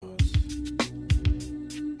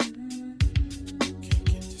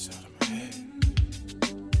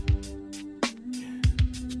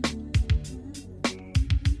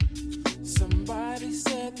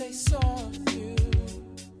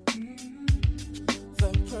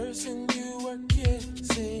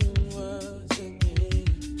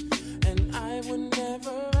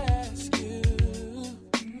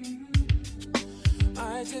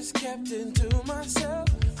kept it to myself.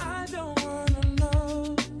 I don't wanna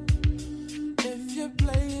know if you're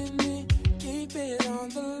playing me. Keep it on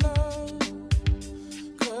the low,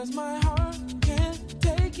 'cause my heart can't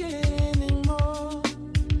take it anymore.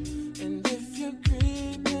 And if you're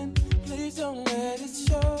creeping, please don't let it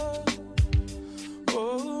show.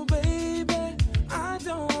 Oh baby, I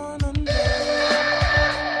don't wanna know.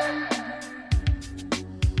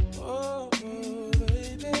 Oh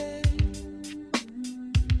baby,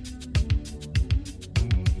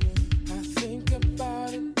 I think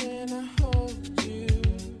about it when I hold you.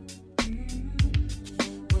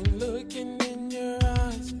 When looking in your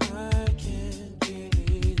eyes, I can't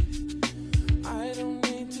believe I don't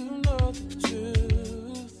need to know the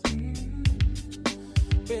truth.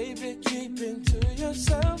 Baby, keep it to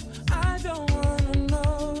yourself. I don't wanna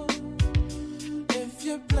know if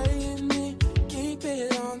you're playing me. Keep it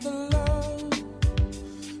on the low,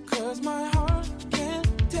 'cause my heart can't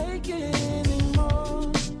take it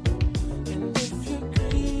anymore. And if you're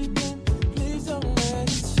creeping, please don't let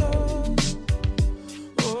it show.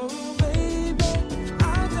 Oh baby,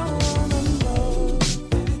 I don't wanna know.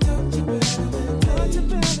 Baby, touch it better than touch it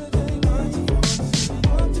better than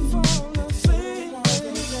want to fall asleep,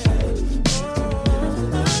 baby.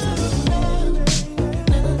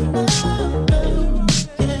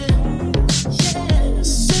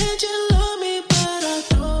 Said you love me, but I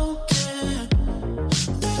don't care.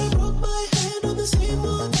 That I broke my hand on the same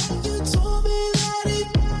one that you told me that it.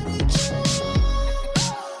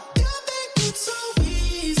 You think it's so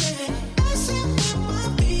easy, accepting my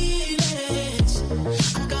feelings.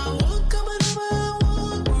 I got one coming over and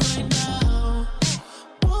one right now.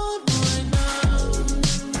 One right now.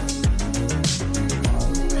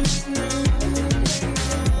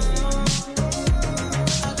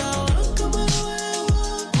 I got one coming over and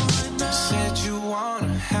one right now. Said you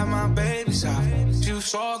wanna have my babies out. You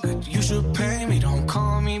so good, you should pay me. Don't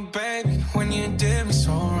call me baby when you did me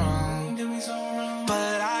so wrong.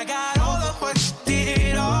 But I got all of what you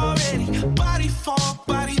did already. Body for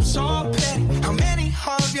body, so petty. How many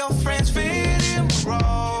of your friends fit in my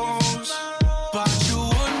roles? But you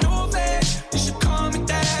would know that you should call me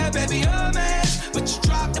that, baby, a mess. But you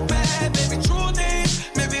dropped the bad, baby, truth is,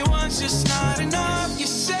 maybe one's just not enough. You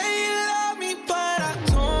say you love me, but I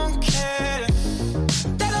don't care.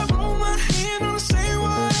 That I wrote my hand on the same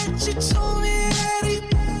one that you told me that it.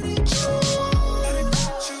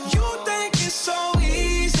 You think it's so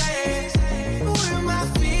easy with my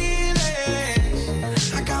feelings.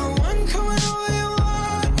 I got one coming over and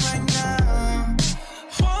one right now.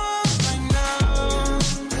 One right now.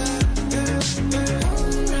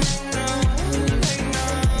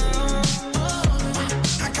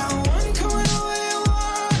 I got one coming over and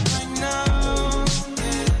one right now.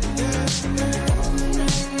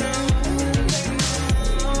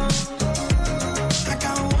 I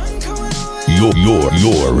got one coming over.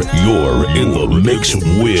 You're in the mix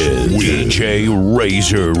with DJ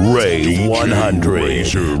Razor Ray 100.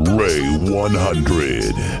 Razor Ray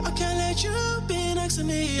 100. I can't let you be next to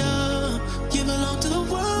me, you belong to the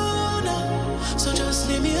world now. So just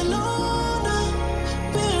leave me alone now.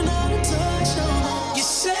 We're not in touch no more. You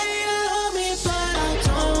say you love me, but I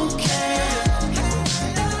don't care.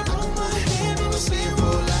 That I broke my hand on the same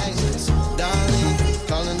road license. Darling,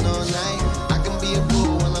 calling all night. I can be a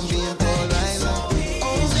fool when I'm being polite.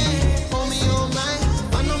 Hold me all night.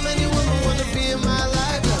 I know many women wanna be in my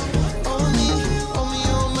life. Hold me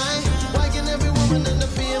all night. Why can every woman end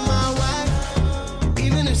up being my wife?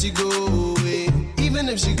 Even if she go away, even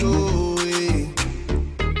if she go away,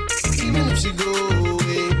 even if she go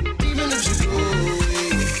away, even if she go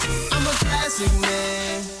away. I'm a classic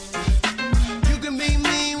man. You can be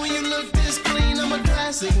mean when you look this clean. I'm a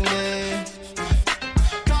classic man.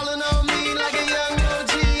 Calling on me like a young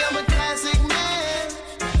OG. I'm a classic man.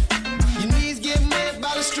 Your knees get met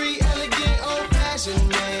by the street, elegant, old-fashioned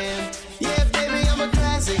man. Yeah, baby, I'm a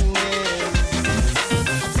classic man.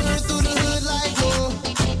 I burn through the hood like gold.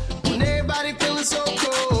 When everybody feeling so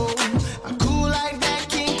cold, I cool like that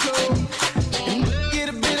King Cole. And get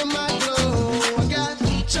a bit of my glow. I got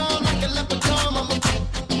charm like a leprechaun, mama.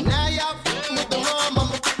 Now y'all f***ing with the rum,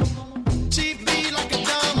 mama. Cheap beat like a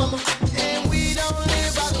dumb, mama. And we don't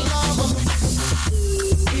live by the law, mama.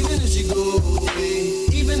 Even if she go away,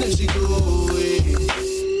 even if she go away,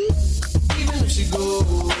 even if she go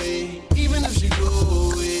away, even if she go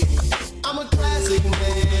away, I'm a classic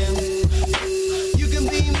man. You can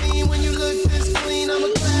be mean when you look this clean. I'm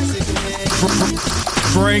a classic man.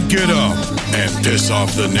 Crank it up and piss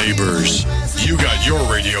off the neighbors. You got your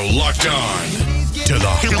radio locked on to the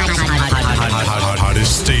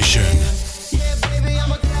hottest station. Yeah, baby,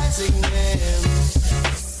 I'm a classic man.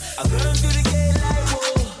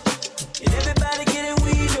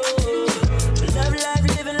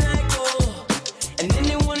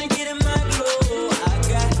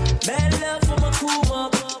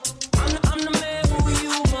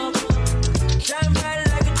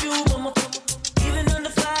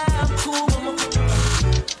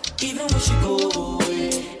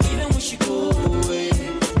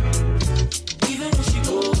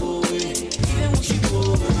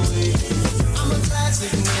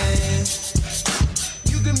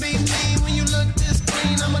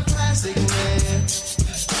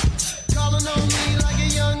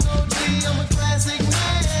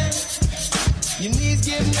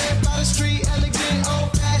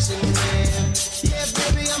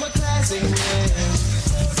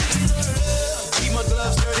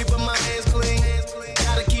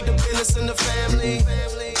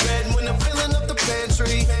 family. Red when I'm filling up the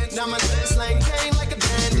pantry. Now my slang came like a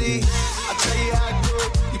dandy. I tell you how I grew.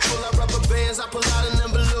 You pull out rubber bands, I pull out an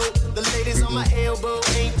envelope. The ladies on my elbow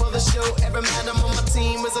ain't for the show. Every madam on my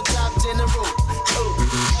team is a top general. Oh.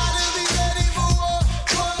 Gotta be ready for war.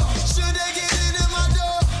 Should they get in my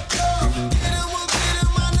door? Get 'em, we'll get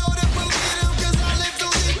 'em. I know that we'll get 'em 'cause I lived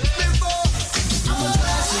through it before. I'm a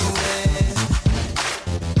classic man.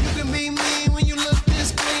 You can be mean when you look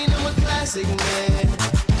this clean. I'm a classic man.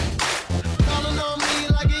 Calling on me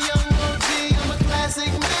like a young OG. I'm a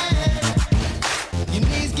classic man. Your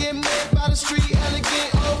knees get made by the street, elegant,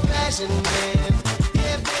 old-fashioned man.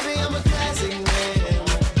 Yeah, baby, I'm a classic man.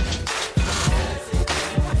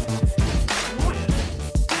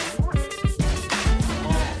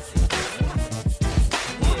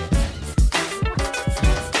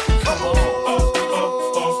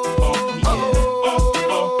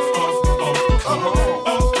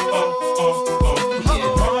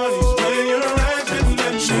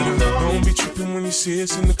 See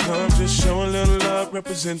us in the club, just show a little love,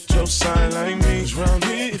 represent your side like me. Round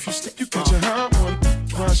here, if you stick, you catch a hot one.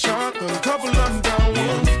 Try shotgun, a couple of them down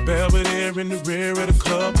one. Belvedere in the rear of the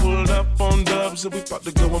club, pulled up on dubs, and we about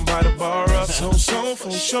to go and buy the bar up. So,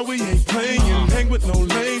 for sure we ain't playing, hang with no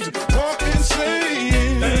lames, walk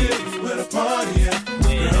insane. Hey, where the party at?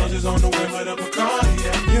 Girls is on the way, where the Bacardi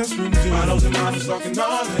at? Yes, we do. Bottles and models talking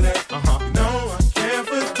all of that. You know I can't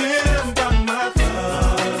forget about my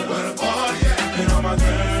love. Where the party at? And all my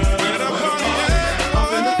girls. Where the party at? I'm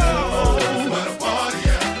in the club. Where the party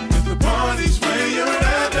at? If the party's where you're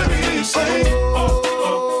at, let me hear you say.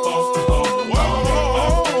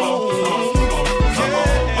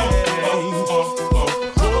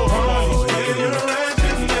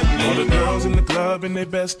 In their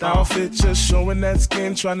best outfit, just showing that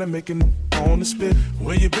skin, trying to make it on the spit.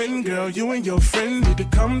 Where you been, girl? You and your friend need to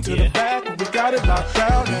come to the back. We got it locked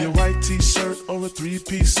down. In your white t-shirt or a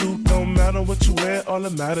three-piece suit, don't matter what you wear. All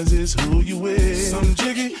that matters is who you with. Some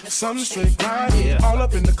jiggy, some straight grind. All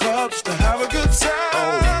up in the club just to have a good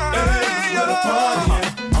time. Hey, where the party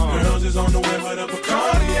at? Girls is on the way, where the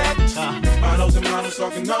Bacardi at? Bottles and models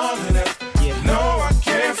talking all of that. No, I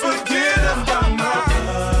can't forget about my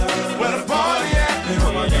love. Where the party at? Where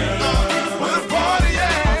the party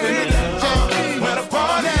at? Where the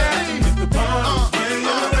party at? If the party's where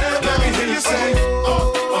you're at, let me hear you say.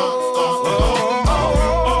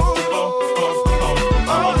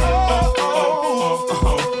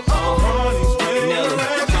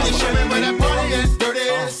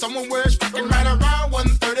 Someone wears fucking right around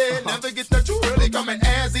 130. Never get that you really coming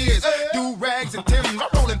as is. Do rags and Timbs, I'm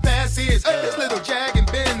rolling past his. This little Jag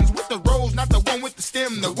and Benz with the rolls, not the one with the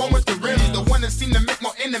stem, the one with the rims, the one that seem to make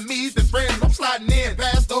more enemies than friends. I'm sliding in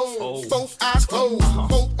past those, both eyes closed,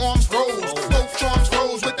 both arms rose, both charms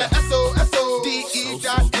rose with the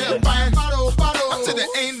S-O-S-O-D-E-F, buying bottle. Until there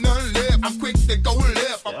ain't none left, I'm quick to go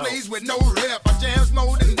left. I plays with no rep, I jams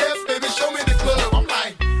more than death, baby, show me the club. I'm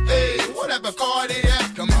like, hey, whatever car they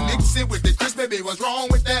at, come and mix it with the crisp, baby, what's wrong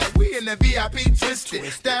with that? We in the VIP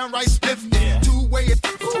twisted, downright spiffed it, two-way it,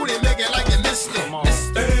 ooh, they make it like you missed it.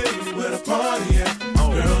 Hey, where the party at?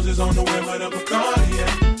 Girls is on the way, where the Bacardi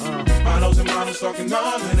at? Bottles and models talking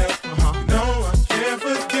all of that. No, I can't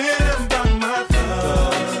forget about my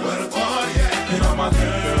love. Where the party at? And all my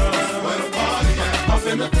girls. Where the party at? Off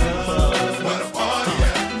in the club. Where the party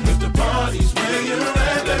at? If the party's where you're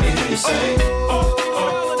at, let me hear you say.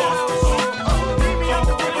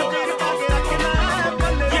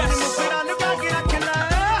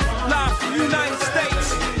 Live from the United States,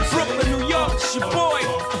 Brooklyn, New York, it's your boy.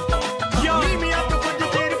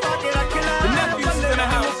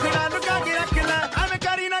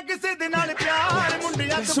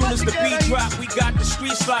 As soon as the beat drop, we got the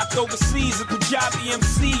streets locked overseas. A Punjabi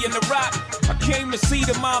MC in the rock. I came to see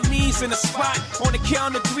the mommies in the spot. On the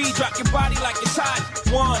count of three, drop your body like it's hot.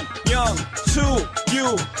 1, young, 2,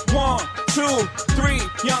 you. 1, 2, 3,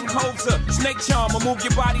 young Hoser. Snake charmer, move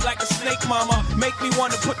your body like a snake, mama. Make me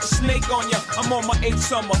wanna put the snake on ya. I'm on my 8th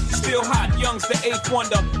summer, still hot. Young's the 8th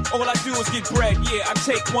wonder. All I do is get bread, yeah. I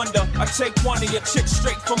take wonder. I take one of your chicks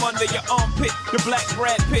straight from under your armpit. The black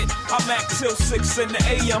Brad Pitt. I'm at till 6 in the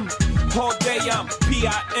AM. All day I'm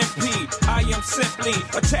P-I-M-P. I am simply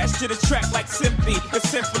attached to the track like Simply. It's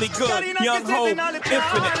simply good. Young Ho,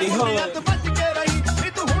 infinitely hood.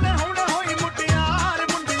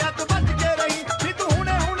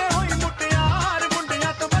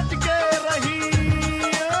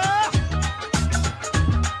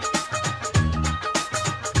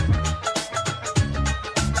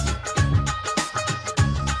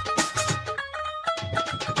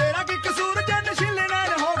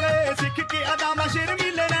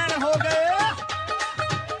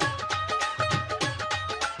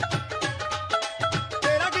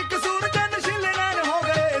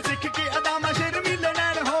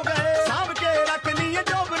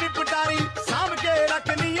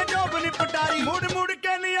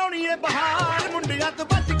 बहार मुंडिया तो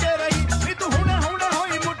बच के रही नी तू हुने हुने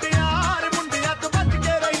होई मुटियार मुंडिया तो बच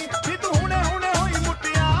के रही नी तू हुने हुने होई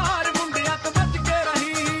मुटियार मुंडिया तो बच के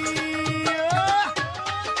रही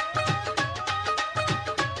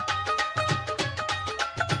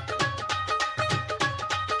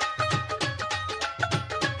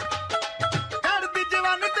कर दी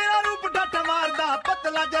जवानी तेरा रूप डाटा मारदा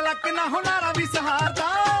पतला जलक ना होनारा भी सहारदा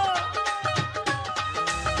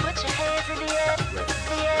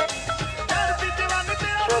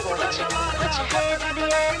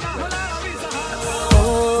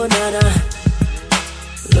Oh, Nana,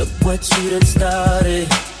 look what you done started.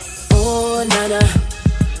 Oh, Nana,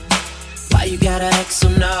 why you gotta act so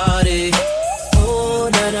naughty? Oh,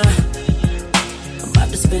 Nana, I'm about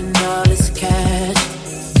to spend all this cash.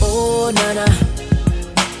 Oh, Nana,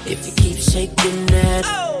 if you keep shaking that.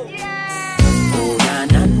 Oh, na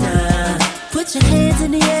na na, put your hands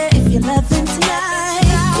in the air if you're loving tonight.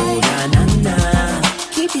 Oh, na na na,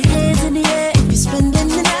 keep your hands in the air if you're spending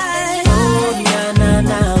the night. Oh, na na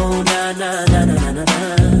na, oh, na na na na na na na.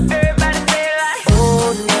 Everybody say it like.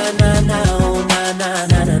 Oh, na na na, oh, na na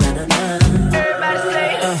na na na na na. Everybody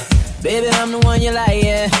say it. Baby, I'm the one you like,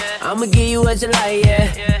 yeah. I'ma give you what you like,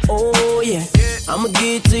 yeah. Oh, yeah. I'ma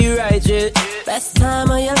give it to you right, yeah. Best time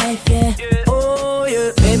of your life, yeah. Oh,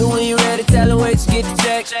 yeah. Baby, when you ready, tell her wait to get the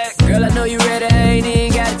check. Girl, I know you ready, I ain't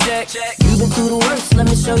even got a check. You've been through the worst, let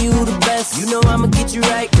me show you the best. You know I'ma get you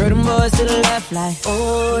right, girl, them boys to the left, like.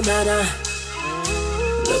 Oh, na-na,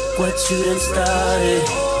 look what you done started.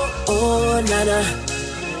 Oh, na-na,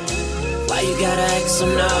 why you gotta act so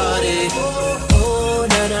naughty? Oh,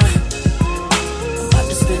 na-na, I'm about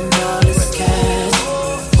to spend all this cash.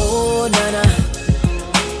 Oh, na-na,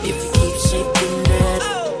 if you keep shaking that.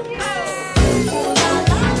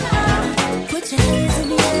 Put your hands in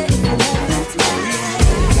the air if you love it tonight.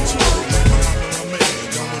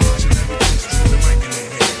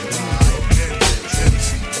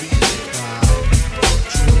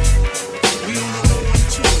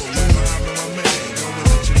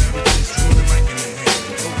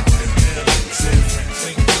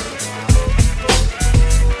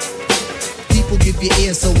 Your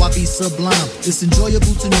ear, so I be sublime. It's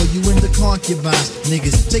enjoyable to know you in the concubines.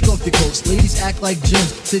 Niggas, take off your coats. Ladies act like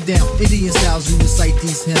gems. Sit down, Indian styles, you recite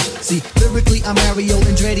these hymns. See, lyrically, I'm Mario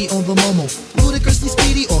Andretti on the Momo. Ludicrously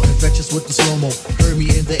speedy or infectious with the slow-mo. Heard me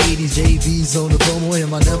in the 80s, JV's on the promo.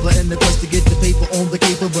 Am I never in the quest to get the paper on the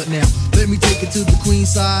caper? But now, let me take it to the Queen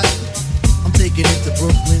side. I'm taking it to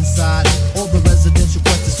Brooklyn side. All the residential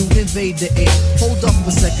questions who invade the air. Hold up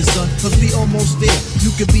a second, son, cause we almost there. You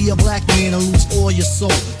could be a black man and lose all your soul.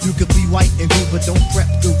 You could be white and good, but don't prep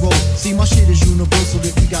the road. See, my shit is universal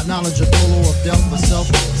if you got knowledge of Dolo or Del myself.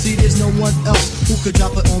 See, there's no one else who could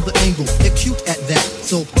drop it on the angle. They're cute at that.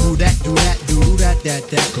 So do that, do that, do that,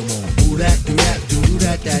 that. Come on. Do that, do that, do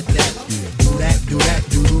that, that. Do that, do that,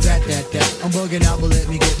 do that, that. I'm bugging out, but let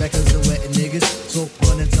me get back cause they're wetting niggas. So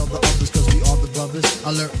run and tell the others cause we are the brothers.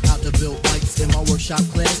 I learned how to build bikes in my workshop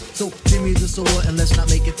class. So give me the sword and let's not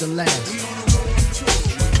make it the last.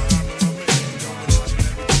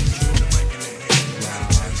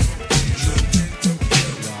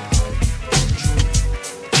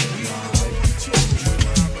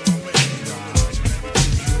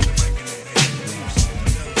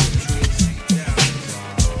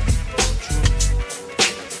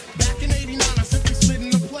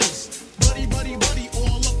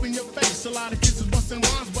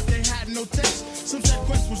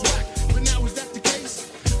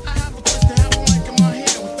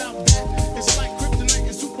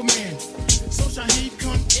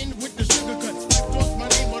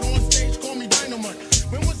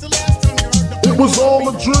 Was all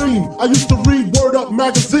a dream. I used to read Word Up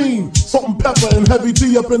magazine, Salt and Pepper and Heavy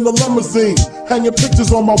D up in the limousine, hanging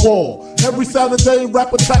pictures on my wall. Every Saturday,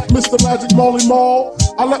 rap attack Mr. Magic Molly Mall.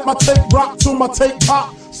 I let my tape rock till my tape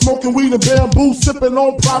pop, smoking weed and bamboo, sipping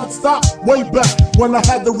on private stock. Way back when I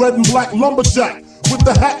had the red and black lumberjack with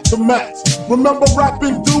the hat to match. Remember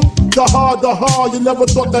rapping Duke? The hard, you never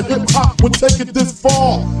thought that hip-hop would take it this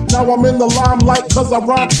far. Now I'm in the limelight cause I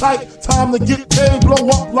rhyme tight. Time to get paid, blow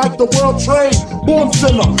up like the world trade. Born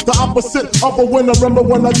sinner, the opposite of a winner. Remember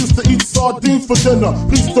when I used to eat sardines for dinner?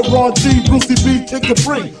 Peace to Ron G, Brucey B, Kid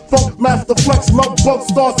Capri, Funk Master Flex, Love Bug,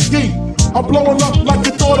 Star Ski. I'm blowing up like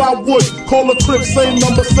you thought I would. Call a crib, same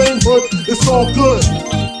number, same hood, it's all good.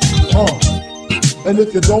 And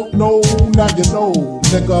if you don't know, now you know,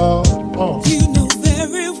 nigga. You know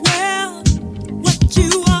very well what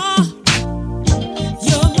you are.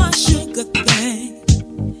 You're my sugar thing,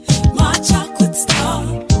 my chocolate star.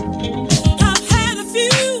 I've had a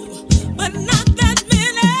few, but not that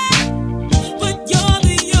many. But you're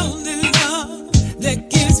the only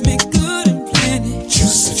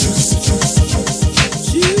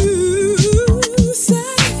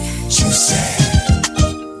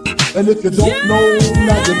if you don't know,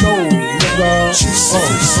 now you know, nigga.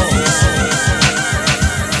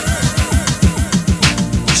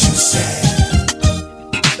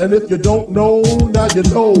 And if you don't know, now you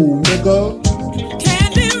know, nigga.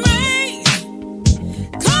 Candy rain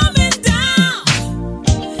coming down,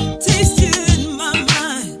 taste you in my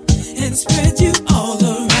mind and spread you all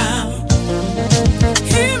around.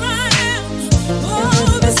 Here I am,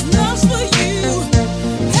 oh, this love's for you.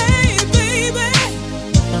 Hey baby,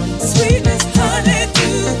 sweet as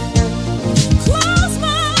honeydew. Close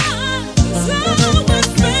my eyes, I was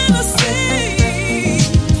fantasy,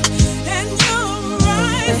 and you're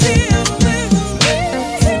right here with me.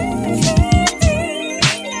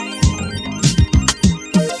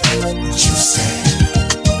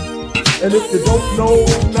 And if you don't know,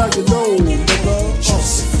 now you know, nigga.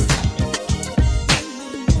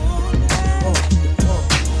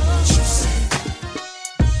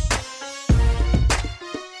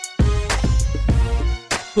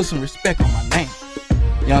 Put some respect on my name.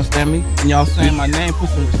 You understand me? And y'all saying my name, put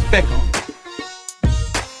some respect on it.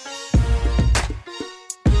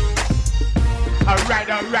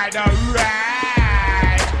 Alright.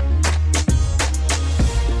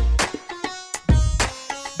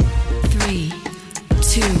 3,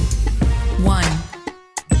 2, 1.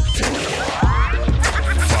 5,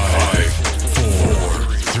 4,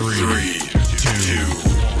 3, 2,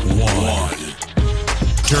 1.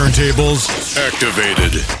 Turntables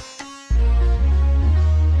activated.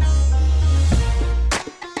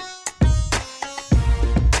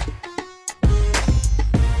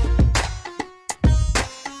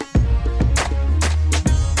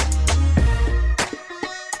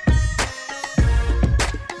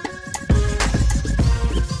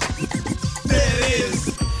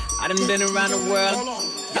 I done been around the world.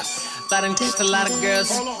 I done kissed a lot of girls.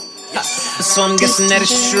 So I'm guessing that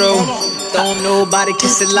it's true. Don't nobody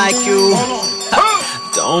kiss it like you.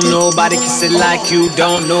 Don't nobody kiss it like you.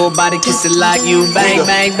 Don't nobody kiss it like you. Bang,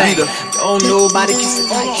 bang, bang. Don't nobody kiss it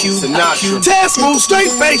like you. Test move,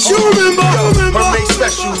 straight face, you remember? Her main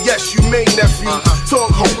special, yes, you main nephew.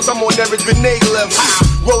 Talk hoes, I'm on Eric Benet level.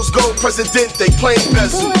 Rose gold presidente, plain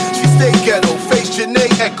bezel. She stay ghetto, face Janae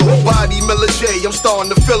Echo. Body Miller J, I'm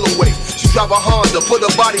starting to feel away. She drive a Honda, put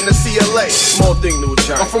her body in the CLA. Small thing, new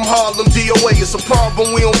giant. I'm from Harlem, DOA. It's a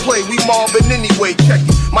problem, we don't play. We mobbing anyway, check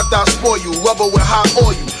it. My thigh spoil you, rubber with hot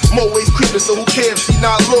oil. More ways creeping, so who cares if she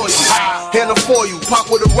not loyal? Hand her for you,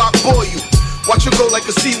 pop with a rock boy you. Watch her go like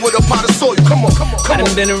a seed with a pot of soil. Come on. I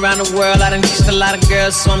done been around the world, I done kissed a lot of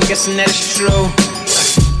girls, so I'm guessing that it's true.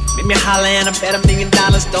 Make me holler and I bet $1 million.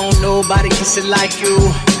 Don't nobody kiss it like you.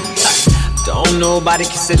 Don't nobody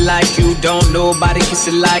kiss it like you. Don't nobody kiss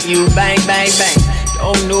it like you. Bang, bang, bang.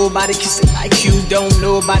 Don't nobody kiss it like you. Don't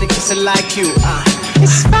nobody kiss it like you.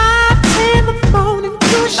 It's 5 in the morning,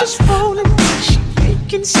 push is rolling, she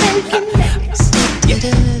making, shaking.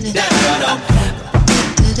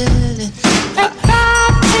 At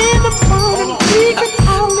 5 in the morning, we can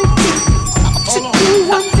only do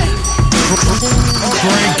one thing.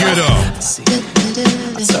 Crank it up.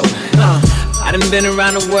 So, I done been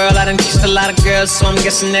around the world, I done kissed a lot of girls, so I'm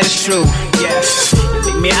guessing that it's true. Yeah.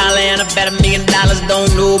 Make me holler and I bet $1 million.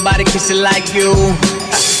 Don't nobody kiss it like you.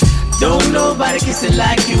 Don't nobody kiss it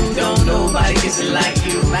like you. Don't nobody kiss it like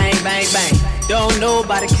you. Bang, bang, bang. Don't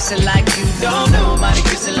nobody kiss it like you. Don't nobody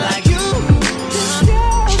kiss it like you.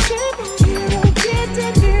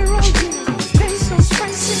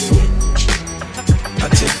 I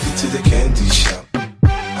take you to the candy shop.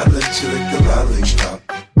 I let you lick the lollipop.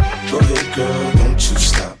 Go ahead, girl, don't you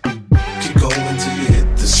stop. Keep going till you hit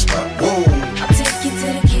the spot. Whoa. I'll take you to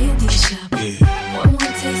the candy shop. Yeah. One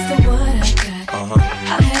more taste of what I got.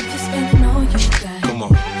 I'll have you spending all you got. Come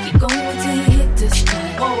on. Keep going till you hit the spot.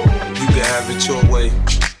 Whoa. You can have it your way.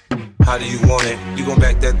 How do you want it? You gon'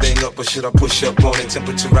 back that thing up or should I push up on it?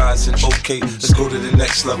 Temperature rising, okay, let's go to the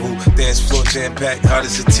next level. Dance floor jam packed, hot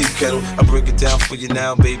as a tea kettle. I break it down for you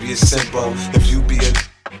now, baby, it's simple. If you be a,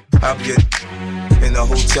 I'll be a. In the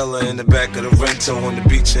hotel or in the back of the rental, on the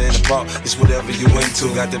beach or in the park, it's whatever you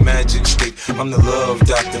into. Got the magic stick, I'm the love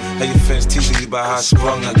doctor. How your friends teasing you about how I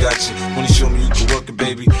sprung, I got you. Wanna show me you can work it,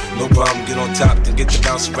 baby? No problem, get on top, then get to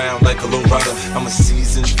bounce around like a low rider. I'm a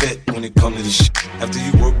seasoned vet when it comes to this shit. After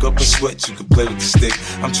you work up a sweat, you can play with the stick.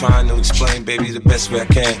 I'm trying to explain, baby, the best way I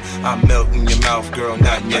can. I melt in your mouth, girl,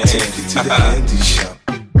 not in your hand. I take you to the candy shop.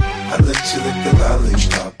 I let you lick the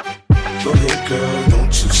lollipop. Go ahead, girl,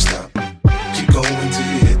 don't you stop. Keep going till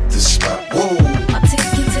you hit the spot. Whoa. I'll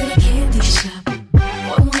take you to the candy shop.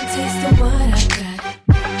 One more taste of what I got.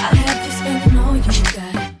 I'll have you spending all you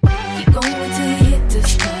got. Keep going till you hit the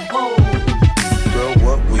spot. Whoa. Girl,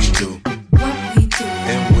 what we do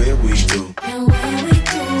and where we do.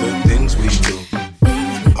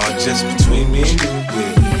 just between me and you,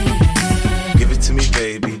 yeah. Give it to me,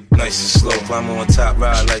 baby, nice and slow. Climb on top,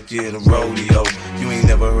 ride like you're in a rodeo. You ain't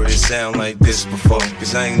never heard it sound like this before,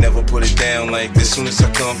 cause I ain't never put it down like this. Soon as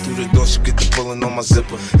I come through the door, she get the pulling on my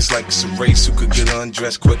zipper. It's like it's a race, who could get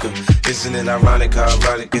undressed quicker. Isn't it ironic how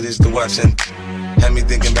erotic it is to watch and had me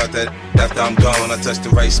thinking about that after I'm gone. I touch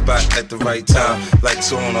the right spot at the right time.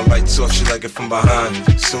 Lights on or lights off, she like it from behind.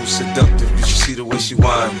 So seductive, you should see the way she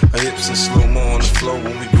whine. Her hips in slow-mo on the floor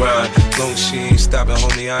when we grind. Long she ain't stopping,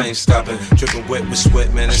 homie, I ain't stopping. Dripping wet with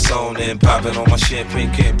sweat, man, it's on and popping on my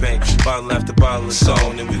champagne campaign. Bottle after bottle is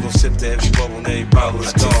on, and we gon' sip to every bubble and every bottle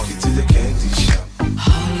is gone. I take you to the candy shop.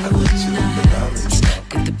 Hollywood nights,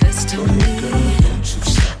 get the best of me.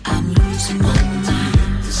 I'm losing my mind.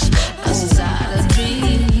 This is not a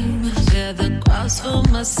dream. They're the cross for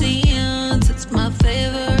my sins. It's my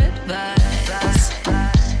favorite vice.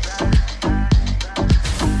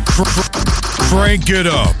 Crank it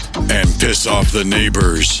up and piss off the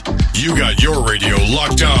neighbors. You got your radio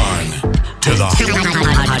locked on to the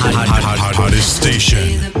hottest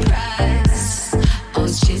station. I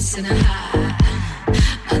was chasing a high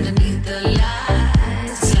underneath the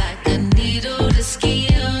lights, like a needle to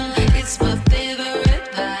skin. It's my favorite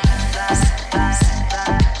vice.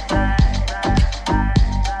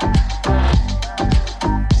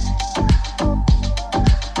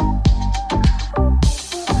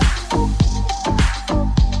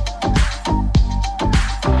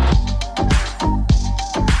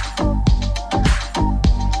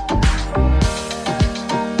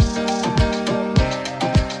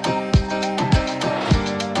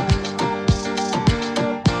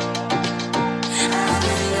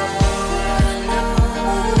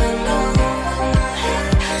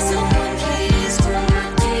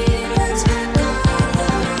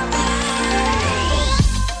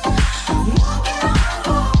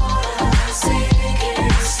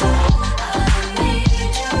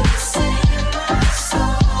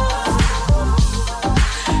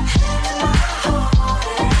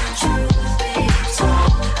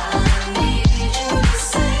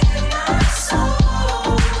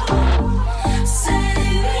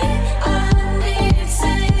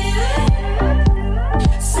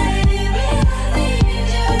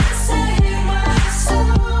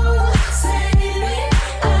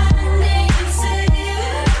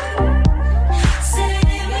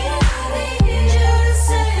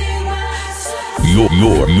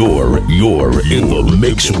 You're in the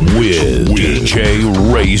mix with DJ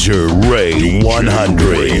Razor Ray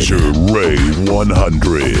 100. Razor Ray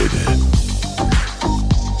 100.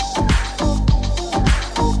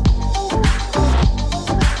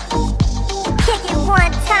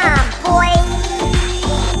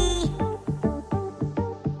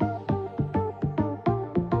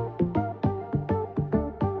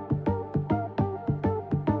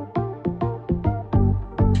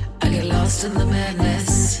 In the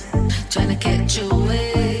madness, trying to catch a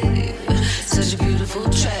wave. Such a beautiful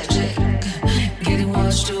tragic, getting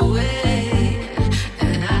washed away.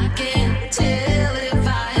 And I can't tell if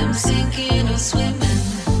I am sinking or swimming.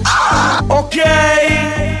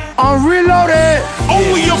 Okay, I'm reloaded.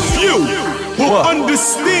 Only a few will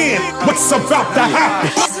understand what's about to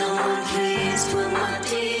happen.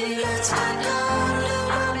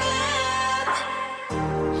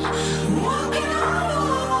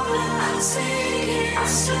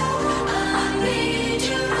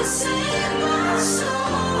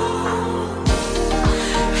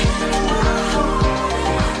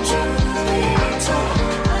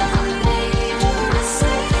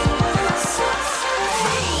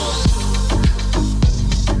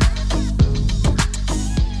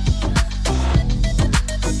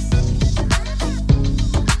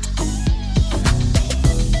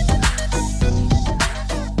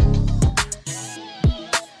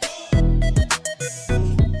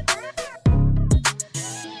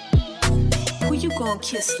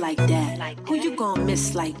 Kiss like that? Who you gon'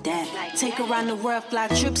 miss like that? Take around the world, fly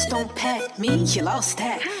trips, don't pack me. You lost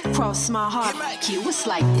that. Cross my heart, you was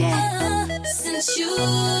like that. Since you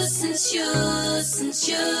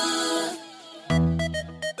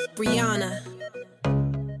Brianna.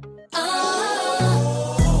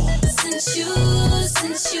 Since you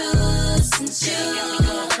Since you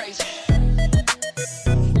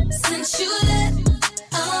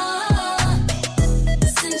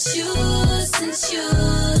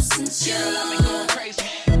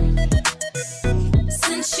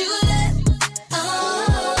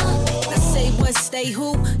Stay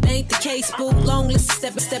who? That ain't the case, boo. Long list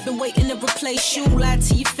of stepping, waiting to replace you. Lie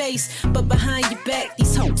to your face, but behind your back,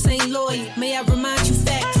 these hopes ain't loyal. May I remind you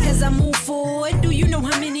facts, cause I move forward. Do you know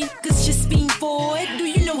how many niggas just beam forward? Do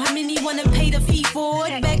you know how many wanna pay the fee for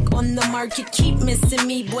it? Back on on the market. Keep missing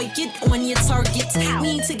me, boy, get on your targets. We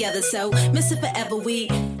ain't together, so miss it forever. We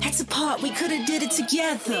had to part, we could've did it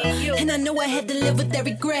together. And I know I had to live with that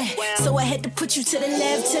regret, so I had to put you to the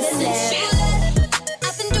left, to the left.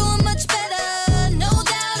 I've been doing much better, no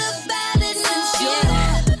doubt about it. No.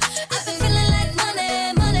 I've been feeling like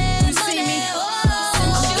money, money, you money. See me? Oh,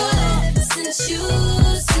 since you left, since you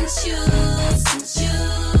left, since you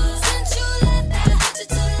left, since you left.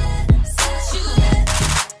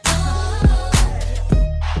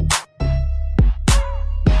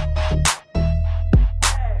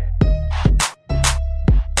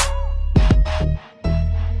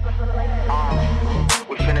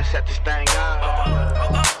 We finna set this thing up.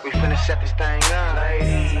 We finna set this thing up.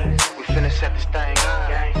 We finna set this thing up.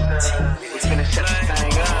 We finna set this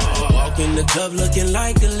thing up. Walk in the club looking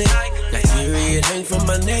like a lick. Nigeria hang from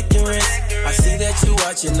my neck and wrist. I see that you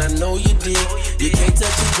watching, I know you dig. You can't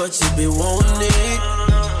touch it, but you be wanting it.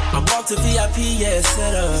 I'm walk to VIP, yeah,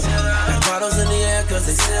 set up. Got bottles in the air, cause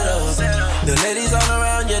they set up. The ladies all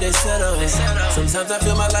around, yeah, they set up. Sometimes I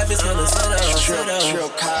feel my life is kinda set up. Trill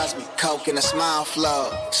Cosby, coke in a smile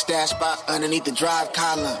flow. Stash spot underneath the drive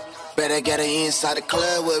column. Better get her inside the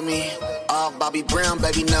club with me. All Bobby Brown,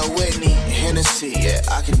 baby, no Whitney. Hennessy, yeah,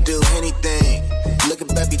 I can do anything. Look at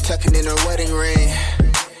baby tucking in her wedding ring.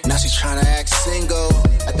 Now she's tryna act single.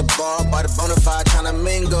 At the bar, by the bonafide, tryna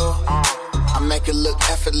mingle. I make it look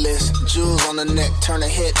effortless. Jewels on the neck, turn a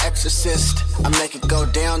hit exorcist. I make it go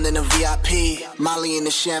down in a VIP. Molly in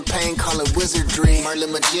the champagne, call it wizardry.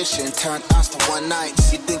 Merlin magician, turn us to one night.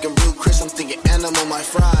 You thinking Blue Chris, I'm thinking animal, my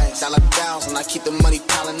fries. $1,000, I keep the money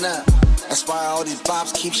piling up. That's why all these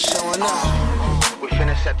bobs keep showing up. We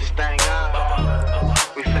finna set this thing up.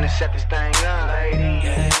 We finna set this thing up.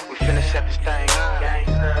 We finna set this thing up.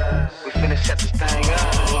 We finna set this thing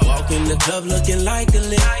up. Walk in the club looking like a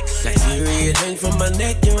lick. Nigeria hang from my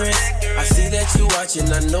neck and wrist. I see that you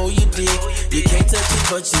watching, I know you dig. You can't touch it,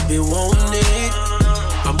 but you be wanting it.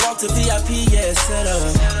 I'm walk to VIP, yeah, set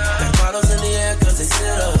up. Got bottles in the air, cause they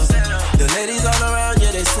set up. The ladies all around,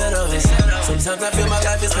 yeah, they set up. Sometimes I feel my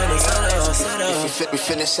life is kinda set up. We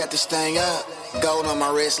finna set this thing up. Gold on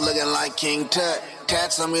my wrist looking like King Tut.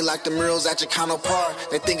 Tats on me like the murals at Chicano Park.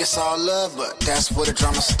 They think it's all love, but that's where the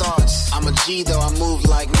drama starts. I'm a G though, I move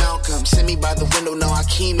like Malcolm. Send me by the window, no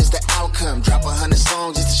Hakeem is the outcome. Drop 100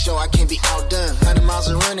 songs just to show I can't be outdone. 100 miles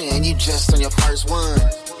of running and you just on your first one.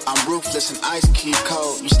 I'm ruthless and ice cube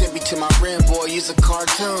cold. You step me to my rim, boy, use a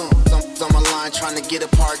cartoon. On my line trying to get a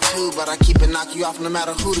part 2, but I keep it knock you off no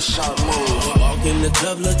matter who the sharp moves. Walk in the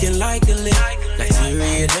club looking like a lick.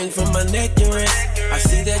 Nigeria hang from my neck and wrist. I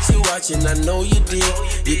see that you watching, I know you dig.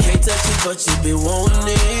 You can't touch it, but you be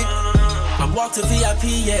wanting it. I'm walk to VIP,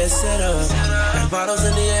 yeah, set up. Got bottles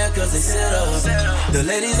in the air, cause they set up. The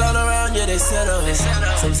ladies all around, yeah, they set up.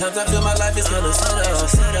 Sometimes I feel my life is kinda set up,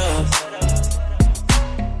 set up.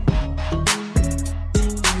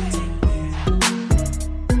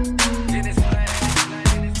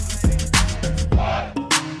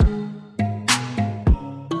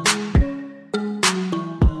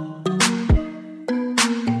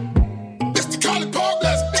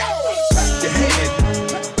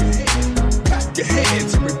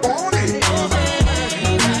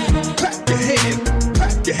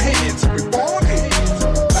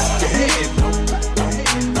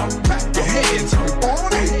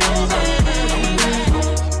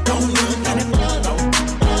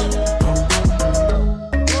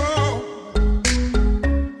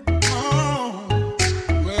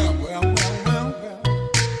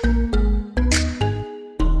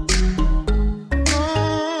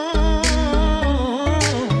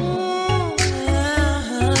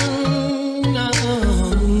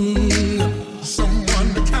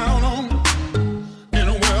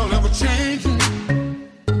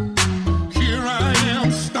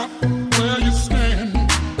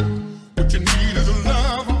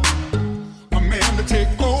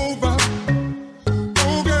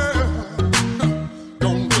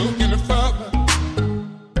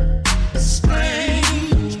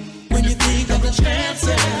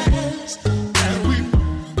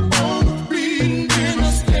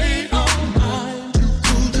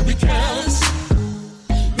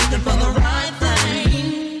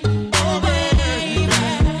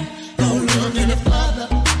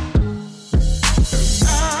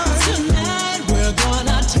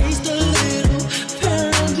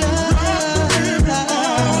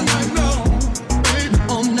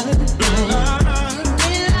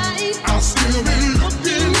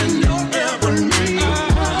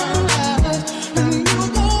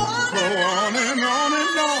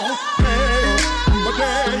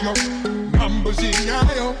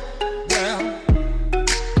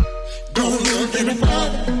 any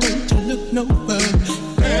further, don't you look no further.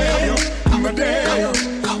 Damn, I'm a damn,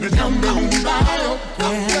 the dumb down dial.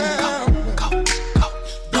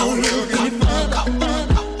 Don't look any further.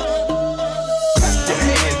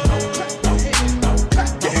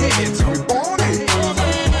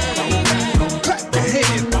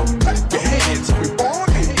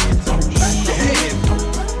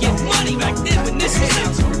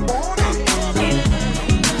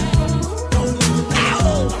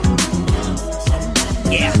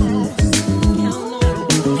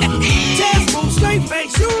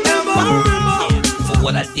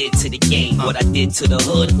 What I did to the game, what I did to the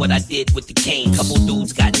hood, what I did with the cane. Couple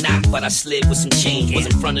dudes got knocked, but I slid with some change. Was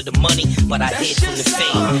in front of the money, but I hid from the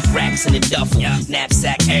fame. Racks in the duffel,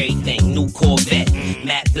 knapsack, everything. New Corvette,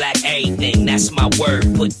 matte black, everything. That's my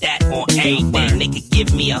word, put that on everything. They could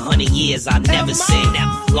give me 100 years, I never say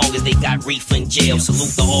now. Long as they got reefer in jail.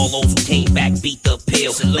 Salute to all those who came back, beat the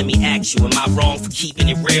appeal. So let me ask you, am I wrong for keeping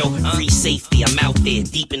it real? Free safety, I'm out there,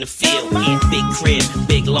 deep in the field. Yeah, big crib,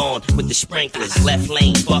 big lawn with the sprinklers. Left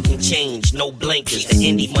lane, buck and change, no blinkers. The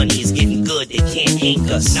indie money is getting good, they can't ink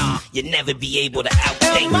us. Nah, you'll never be able to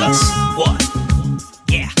outthink us. What?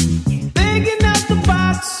 Yeah. Digging out the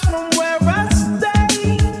box from where I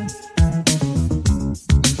stay.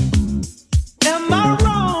 Am I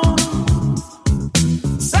wrong?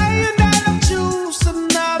 Saying that I choose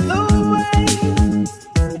another way.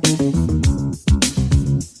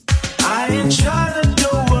 I ain't trying to do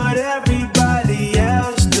what everybody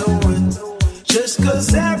else doing. Just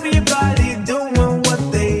cause everybody doing what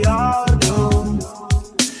they all do.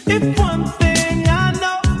 If one thing I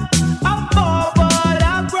know, I'm forward,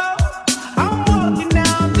 I grow. I'm walking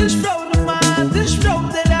down this road of mine, this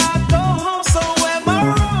road that I go home. So am I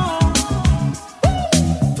wrong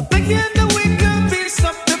for thinking that we could be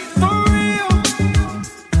something for real?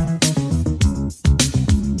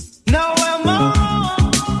 No, am I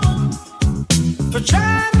wrong for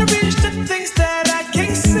trying to reach the things that I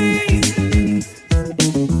can't see?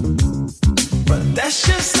 But that's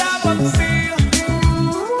just how I feel.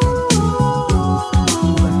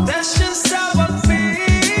 That's just how I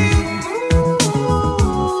feel.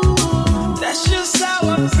 That's just how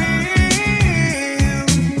I feel.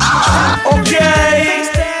 Okay,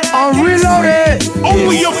 I'm reloaded.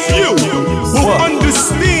 Only a few will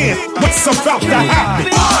understand what's about to happen.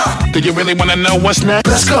 Do you really want to know what's next?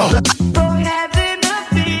 Let's go. Having a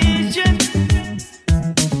vision,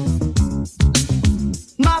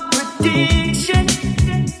 my prediction,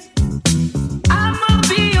 I'ma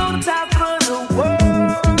be on top of the world.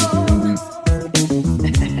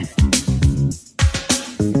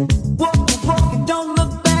 Walk and don't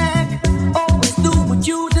look back. Always do what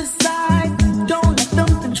you decide. Don't let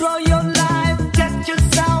them control your life. That's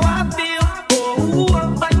just how I feel.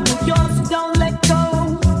 Oh, fight for yours, don't let go.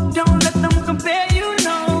 Don't let them compare you,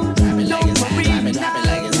 no. Don't worry, drop it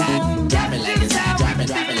like it's hot. Drop it like it's hot. Drop it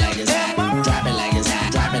like it's hot. Drop it like it's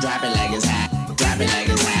hot. Drop it like it's hot. Drop it like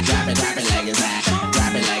it's hot. Drop it like it's hot.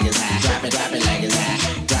 Drop it like it's hot.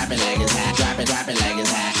 Drop it like it's hot. Drop it like it's hot. Drop it like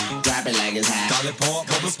it's hot. Drop it like it's hot.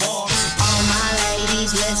 All my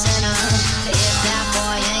ladies, listen up. If that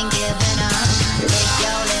boy ain't giving up, lick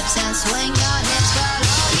your lips and swing your hips, girl.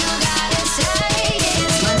 All you gotta say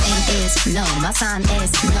is my name is no, my sign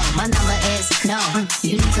is no, my number is no.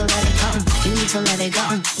 You need to let it go. You need to let it go.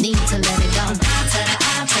 Need to let it go.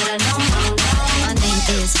 I to the no, no, no. My name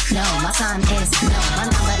is no, my sign is no, my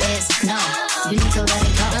number is no. You need to let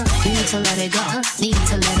it go. You need to let it go. Need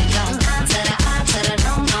to let it go. I to the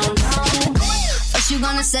no, no, no. What you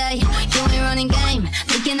gonna say? You ain't running game.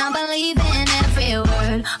 Thinking I believe in every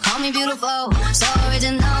word. Call me beautiful, so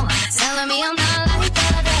original. Telling me I'm not like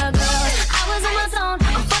other girls. I was in my zone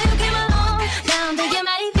before you came along. Now I'm thinking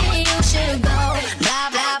maybe you should go. Blah,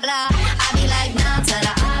 blah, blah. I be like, nah, to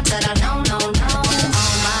the I, to the no, no, no.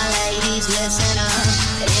 All my ladies, listen up.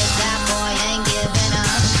 If that boy ain't giving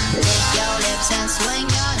up, lick your lips and swing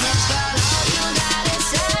your hips, girl. All you gotta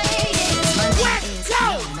say is my name is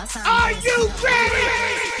no, my sign Are is you ready?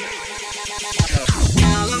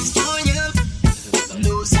 California,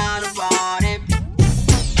 knows how to party.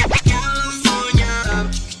 California,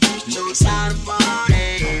 knows how to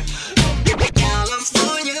party.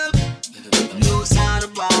 California, knows how to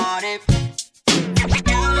party.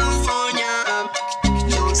 California,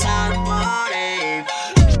 knows how to party.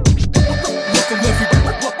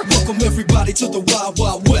 Welcome everybody to the Wild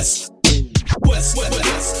Wild West. West, West,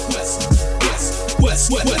 West, West,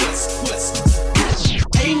 West, West, West, West.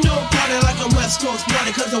 Ain't no party like a West Coast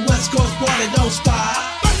party, cause the West Coast party don't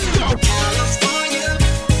stop. Let's go. California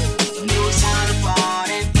knows how to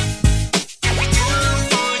party.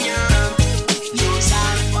 California knows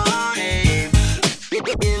how to party.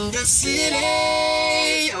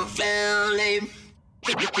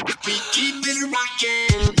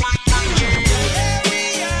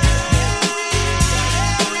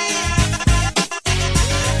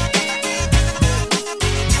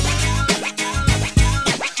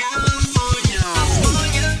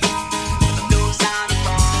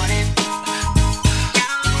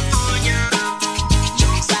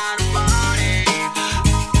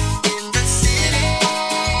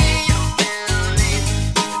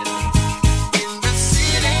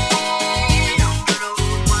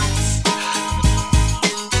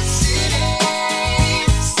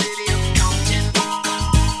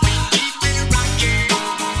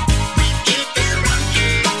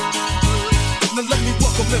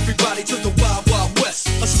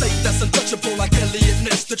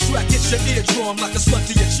 The track hits your eardrum like a slug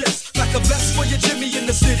to your chest. Like a vest for your Jimmy in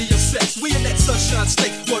the city of sex. We in that sunshine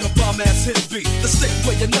state where the bomb ass hit be. The state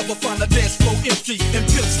where you never find a dance floor empty and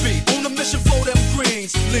pimp speed. On a mission for them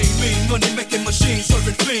greens. Lean, mean, money making machines,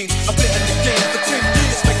 serving fiends. I've been in the game for 10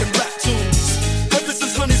 years making rap tunes. Ever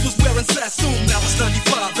since Honeys was wearing Sassoon. Now it's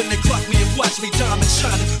 95 and they clock me and watch me diamond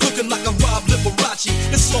shining. Looking like a Rob Liberace.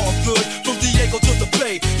 It's all good from Diego to the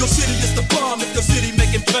Bay. Your city is the bomb if your city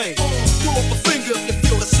making pay. Throw up a finger if you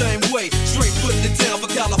feel the same way. Straight putting it down for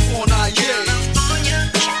California, yeah.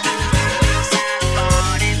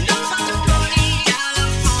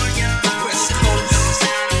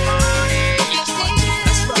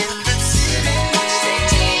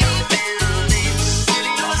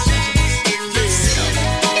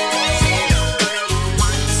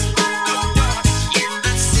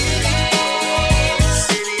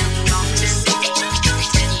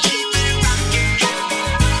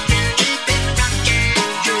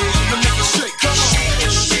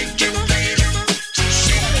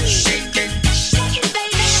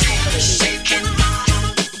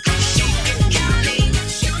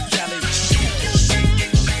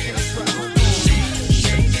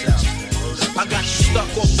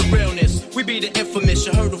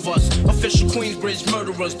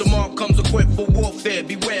 The mark comes equipped for warfare.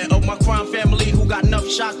 Beware of my crime family who got enough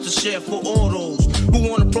shots to share for all those who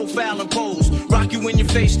wanna profile and pose. Rock you in your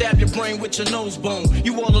face, stab your brain with your nose bone.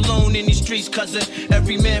 You all alone in these streets, cousin.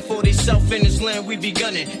 Every man for theyself in this land we be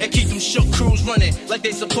gunning. And keep them shook crews running like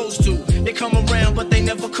they supposed to. They come around but they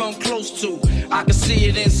never come close to. I can see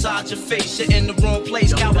it inside your face. You're in the wrong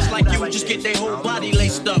place. Cowards like you just get their whole body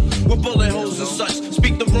laced up with bullet holes and such.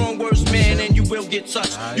 Speak the wrong words, man, and you will get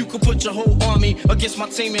touched. You could put your whole army against my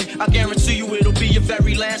team and I guarantee you it'll be your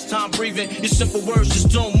very last time breathing. Your simple words just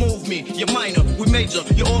don't move me. You're minor, we major.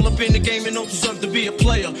 You're all up in the game and don't deserve to be a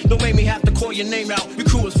player. Don't make me have to call your name out. Your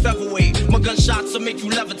crew is featherweight. My gunshots will make you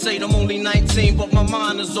levitate. I'm only 19, but my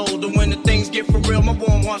mind is older. When the things get for real, my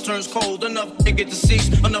warm heart turns cold. Another thing get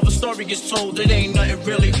deceased, another story gets told. It ain't nothing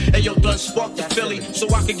really. And yo, done sparked the Philly, so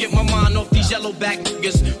I can get my mind off these yellow back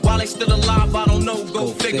niggas. While they still alive, I don't know. Go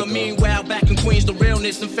figure. Meanwhile, back in Queens, the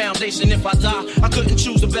realness and foundation. If I die, I couldn't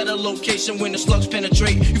choose a better location. When the slugs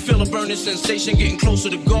penetrate, you feel a burning sensation, getting closer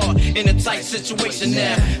to God in a tight situation.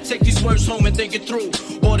 Now, take these words home and think it through,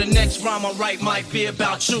 or the next rhyme I write might be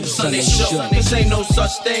about you. Sunday shook. This ain't no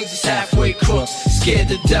such thing as halfway crooks. Scared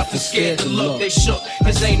to death and scared to look. They shook.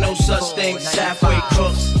 This ain't no such thing as halfway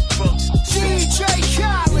crooks. DJ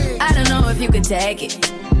Khaled. I don't know if you could take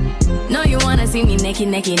it. No, you wanna see me naked,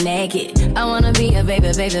 naked, naked. I wanna be a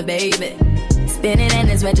baby, baby, baby. Spinning in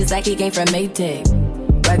his red just like he came from Maytag.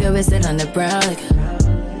 Rocket with it on the brown like.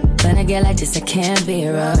 When I get like this, I can't be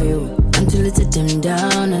around you. I'm too little to dim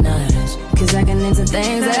down a notch. Cause I can into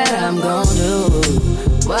things that I'm gon'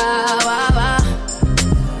 do. Wow, wow, wow.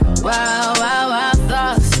 Wow, wow, wow,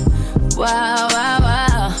 thoughts. Wow, wow,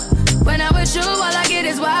 wow. When I'm with you, all I get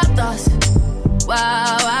is wild thoughts.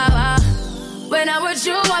 Wow, wow, wow. When I'm with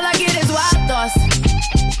you, all I get is wild thoughts.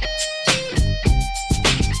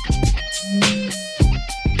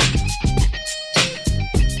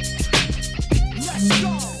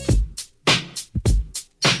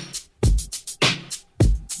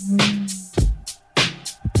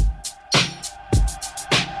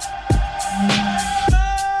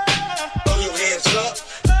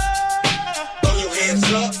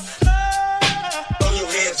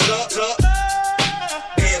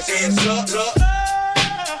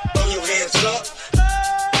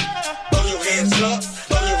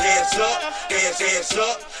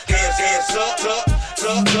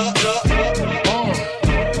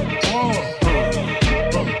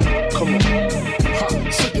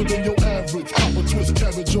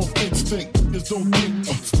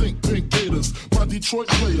 Detroit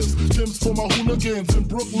players, Tim's for my hooligans in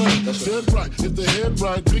Brooklyn. Dead right, if the head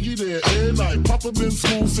right, Biggie there, air night. Papa been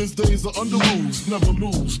school since days of under rules. Never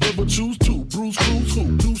lose, never choose to. Bruce, cruise,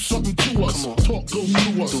 who? Do something to us. Talk, go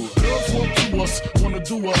through us. Girls want to us, wanna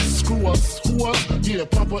do us. Screw us, who us? Yeah,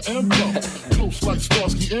 Papa and Pump. Close like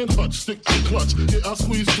Starsky and Hutch, stick to clutch. Yeah, I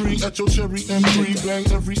squeeze 3 at your cherry M3. Bang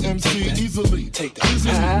every MC easily. Take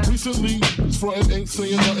that. Easily. Recently, frontin' ain't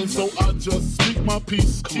saying nothing, so I just speak my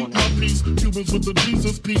peace. Keep my peace. Cubans with the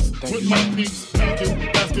Jesus peace. With my peace. Packing,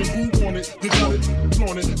 asking who want it. They got it,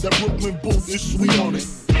 flaunt it. That Brooklyn boat is sweet on it.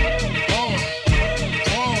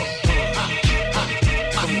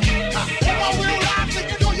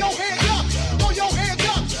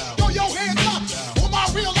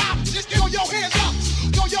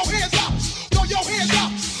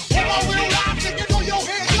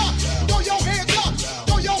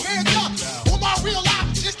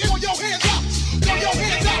 Throw your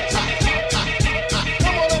hands up.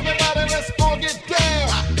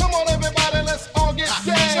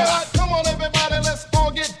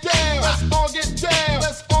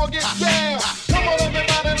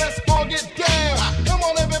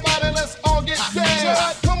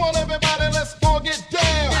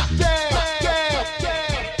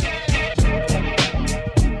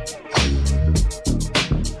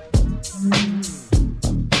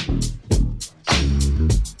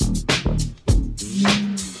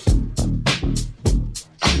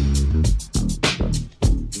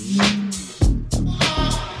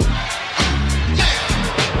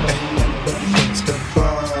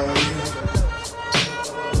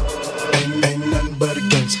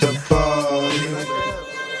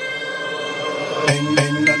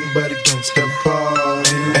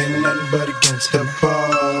 gangsta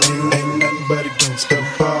ball. Ain't nothing but a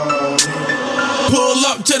gangsta ball. Pull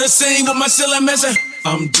up to the scene with my ceiling missing.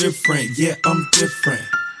 I'm different, yeah, I'm different.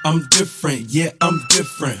 I'm different, yeah, I'm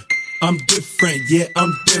different. I'm different, yeah,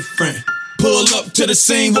 I'm different. Pull up to the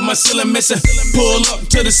scene with my ceiling missing. Pull up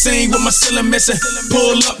to the scene with my ceiling missing.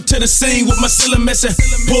 Pull up to the scene with my ceiling missing.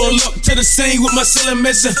 Pull up to the scene with my ceiling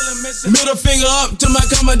missing. Middle finger up to my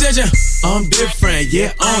competition. I'm different,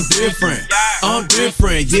 yeah, I'm different. I'm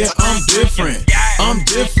different, yeah, I'm different. I'm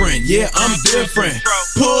different, yeah, I'm different.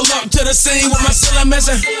 Pull up to the scene with my ceiling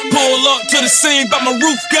missing. Pull up to the scene, but my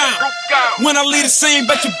roof gone. When I leave the scene,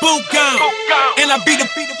 bet your boot gone. And I beat the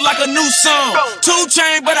beat like a new song. 2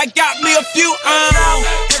 Chainz, but I got me a few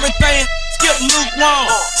everything skip lukewarm.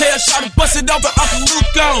 Tell Shawty bust it open, Uncle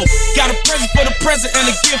Luke gone. Got a present for the present and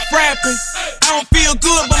a gift wrapping. I don't feel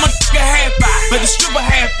good, but my nigga happy. But the stripper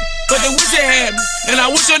happy, but they wish they had me. And I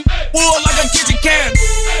wish I would like a kitchen cabinet.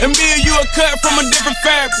 And me and you are cut from a different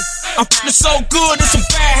fabric. I'm feeling so good, it's a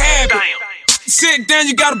bad habit. Sit down,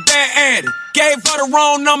 you got a bad addict. Gave her the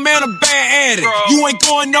wrong number and a bad addict. You ain't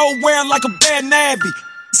going nowhere like a bad nabby.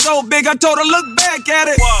 So big, I told her, look back at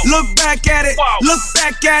it. Look back at it. Look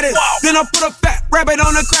back at it. Then I put a fat rabbit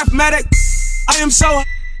on a Craftmatic. I am so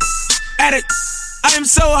addict. I am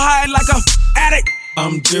so high like a addict.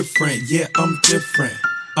 I'm different, yeah, I'm different.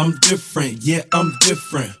 I'm different, yeah, I'm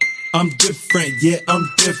different. I'm different, yeah, I'm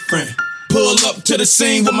different. Pull up to the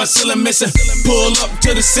scene with my ceiling missing. Pull up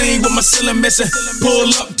to the scene with my ceiling missing. Pull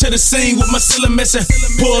up to the scene with my ceiling missing.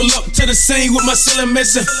 Pull up to the scene with my ceiling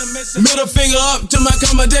missing. Middle finger up to my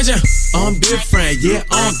competition. I'm different, yeah,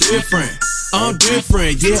 I'm different. I'm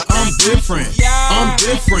different, yeah, I'm different. I'm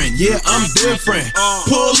different, yeah, I'm different.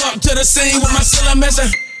 Pull up to the scene with my ceiling missing.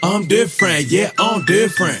 I'm different, yeah, I'm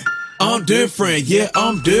different. I'm different, yeah,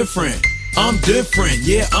 I'm different. I'm different,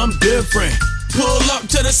 yeah, I'm different. Pull up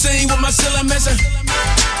to the scene with my ceiling missing.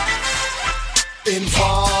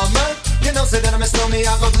 Informer, you know, say that I'm a stormy,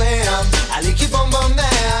 I go blame. I like you bum bum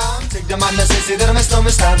down. Take the man that say that I'm a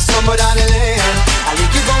stormy, stab somewhere down the lane. I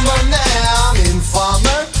like you bum bum down.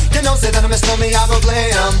 Informer, you know, say that I'm a stormy, I go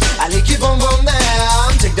blame. I like you bum bum down.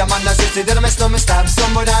 Take the man that say that I'm a stormy, stab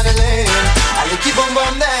somewhere down the lane. I like you bum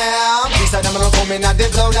bum down. These are them gonna come in and they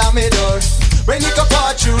blow down my door. Rain it could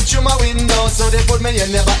pour through my window, so they put me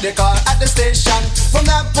in the back the car at the station. From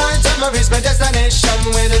that point on, I reached my destination.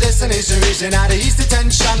 Where the destination reaching out of east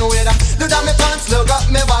detention. Where I look down my pants, look up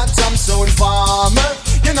my bottom. So informer,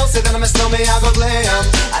 you know, say that I'm a snowman, I go blame.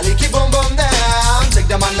 I like it boom boom down. Take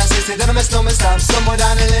the man that say that I'm a snowman, stop somewhere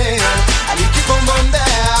down the lane. I like it boom boom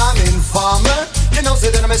down. Informer, you know,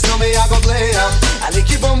 say that I'm a snowman, I go blame. I like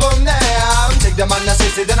it boom boom down. Take the man that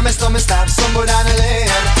say that I'm a snowman, stop somewhere down the lane.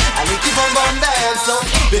 I like it boom boom. So,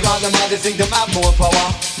 because them all they think them have more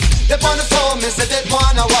power. They on the phone, me say they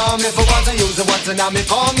wanna want me for once I use it once and now me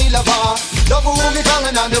call me lover. Love who me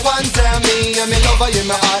calling on the one tell me. And me lover in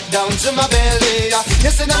my heart down to my belly.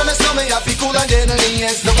 Yes, and now me stomach I feel cool and deadly.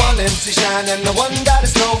 It's the one MC Shine and the one that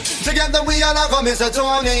is snow. Together we all are come, it's a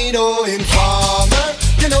tornado. Informer,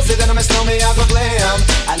 you know, say that I'm a snowman, I go blame.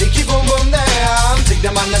 I like you boom boom down. Take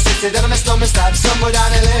the man that say that I'm a snowman, stop somewhere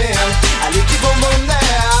down the lane. I like you boom boom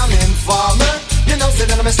down. Informer, you know, say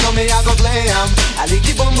that I'm a snowman, I go blame. I like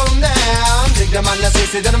you boom boom down. Take the man that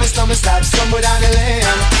say that I'm a snowman, stop somewhere down the lane.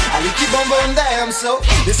 I like you boom boom down. So,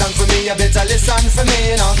 listen for me, you better listen for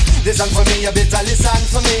me, you know. Listen for me, you better listen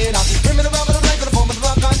for me, you know. Bring me the rubber, the microphone, but the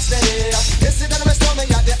rock on steady. You say that I'm a snowman,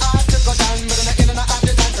 you the art to go down. But I'm in and out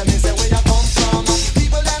the dance, and me say where you come from.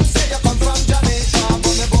 People them say you come from Jamaica,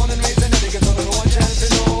 but me born and raised in the niggas, don't know what chance to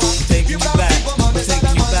know. Taking you back,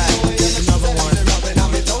 taking you back. There's another one.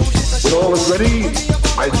 When all is ready,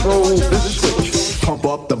 I throw this switch. Pump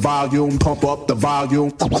up the volume, pump up the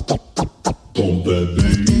volume. Pump that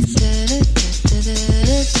bass.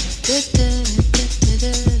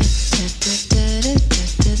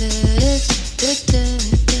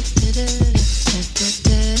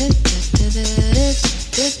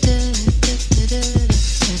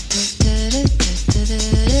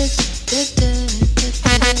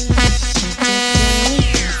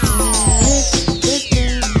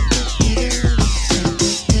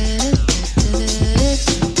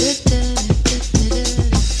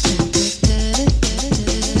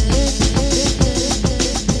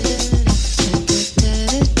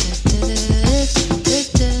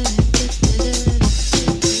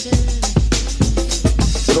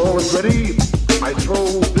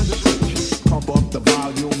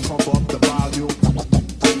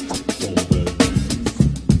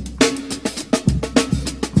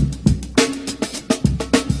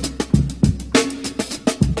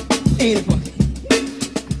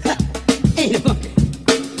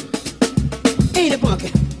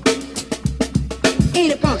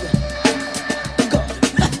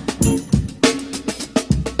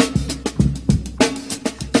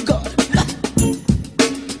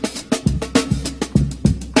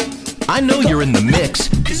 know you're in the mix,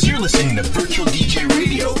 because you're listening to Virtual DJ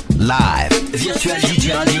Radio live. Virtual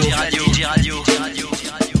DJ Radio.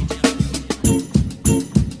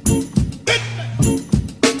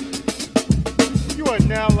 You are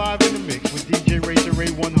now live in the mix with DJ Razor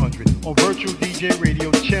Ray 100 on Virtual DJ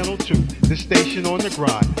Radio Channel 2, the station on the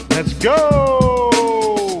grind. Let's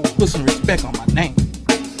go! Put some respect on my name.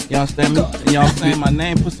 You understand me? Y'all saying my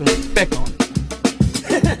name, put some respect on it.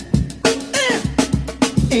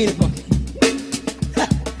 Ain't a bucket.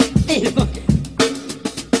 Ain't a bucket.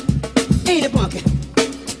 Ain't a bucket.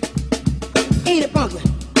 Ain't a bucket.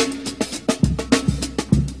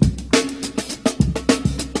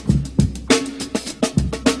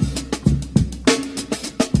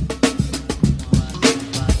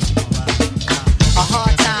 A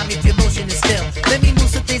hard time if your motion is still. Let me move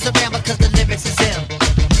some things around because the lyrics is ill.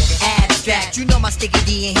 Abstract, you know my sticky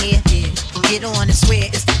D in here. Get on and swear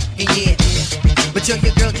it's in here. But yo,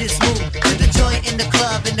 your girl just moved to the joint in the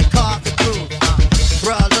club, in the car, the crew.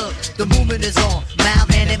 Bruh, look, the movement is on.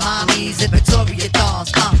 Malman and mommies and Victoria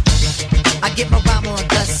dolls. I get my rhyme on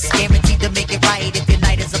dust, guaranteed to make it right if your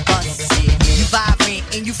night is a bust. You vibrant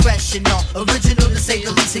and you fresh and all. Original to say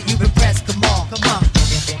the least, and you impressed. Come on.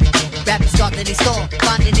 Rappers start to they store,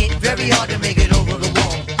 finding it very hard to make it over the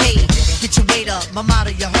wall. Hey, get your weight up, my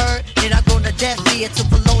motto you heard. And I go to death here to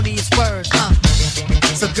felonious words.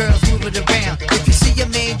 So girls move it around. If you see your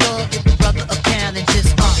main dog, give your brother a pound and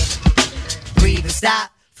just breathe and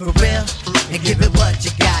stop for real and give it what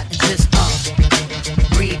you got and just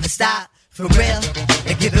breathe and stop for real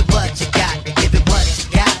and give it what you got and give it what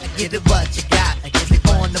you got and give it what you got and give it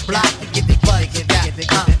on the block and give it what you got.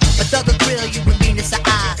 A thugger grill you with meanness of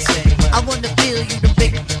eyes. I wanna feel you the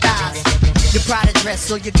big thighs. Your Prada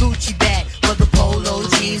dress or your Gucci bag, or the polo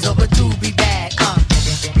jeans or a doobie bag.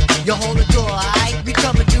 You hold the door, alright? We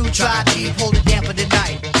coming through, try deep, hold it down for the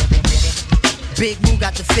night. Big Moo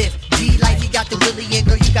got the fifth, D-Life, he got the Willie, and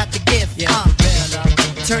girl, you got the gift.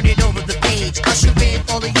 Turn it over the page, usher in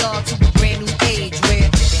all of y'all to a brand new age where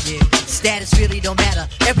status really don't matter.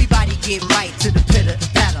 Everybody get right to the pitter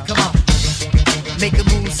patter. Come on, make a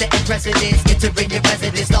move, setting precedence, entering your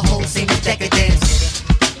residence. The whole scene is decadence,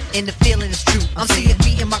 and the feeling is true. I'm seeing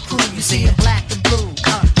me and my crew, you seeing black and blue.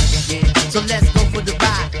 So let's go for the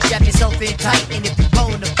ride. Strap yourself in tight, and if you're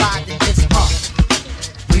bona fide, then just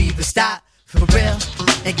breathe and stop for real,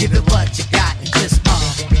 and give it what you got, and just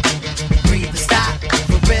breathe and stop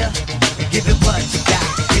for real, and give it what you got,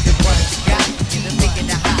 give it what you got, give it making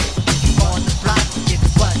it hot. You on the block, give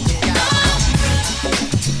it what you got.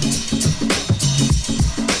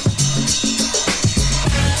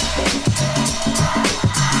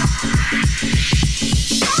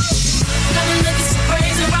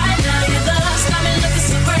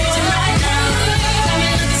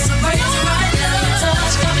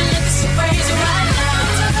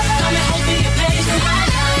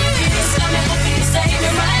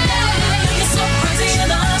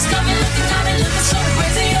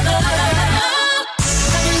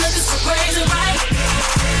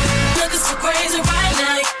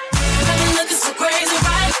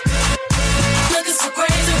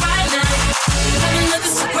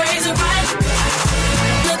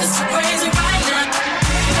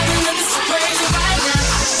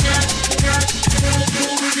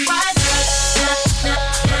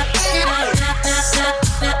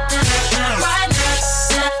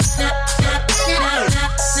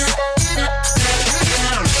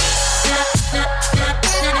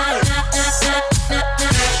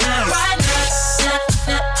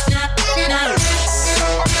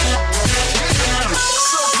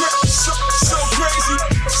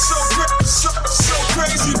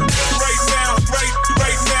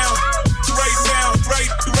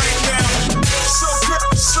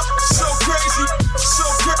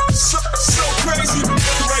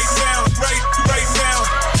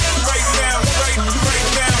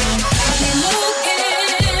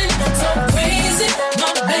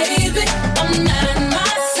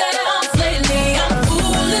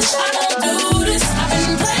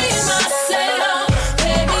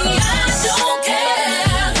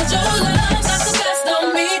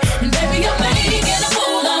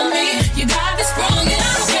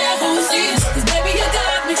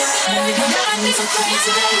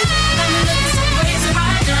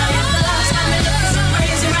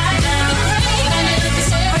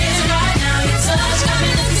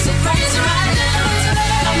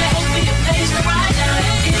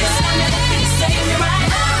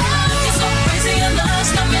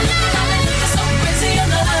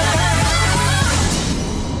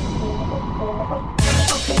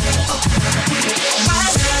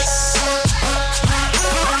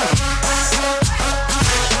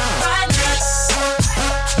 Right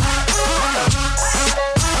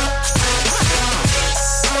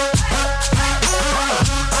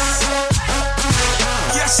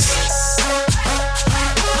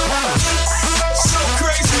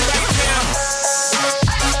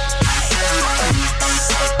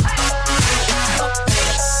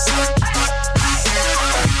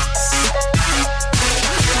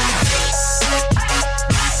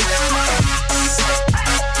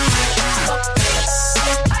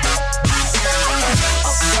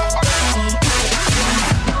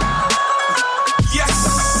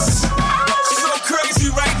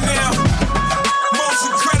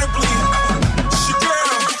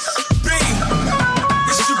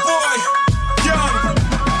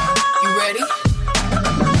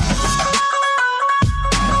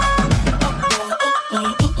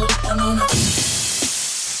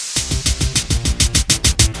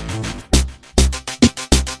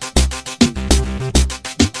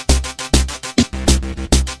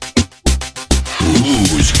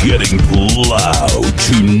getting loud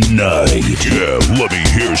tonight. Yeah, let me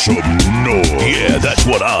hear some noise. Yeah, that's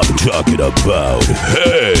what I'm talking about.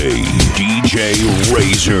 Hey, DJ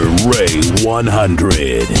Razor Ray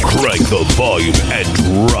 100. Crank the volume and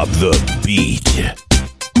drop the beat.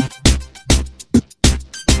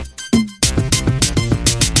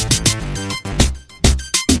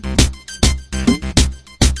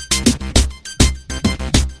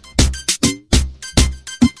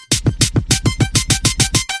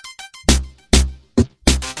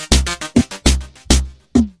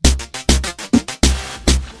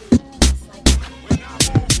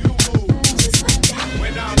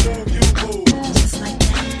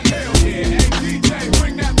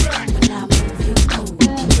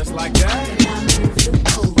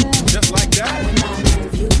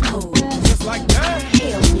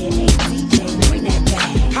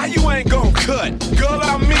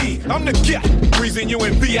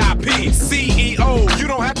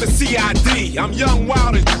 I'm young,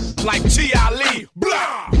 wild, and like G. Ali.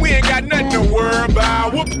 Blah! We ain't got nothing to worry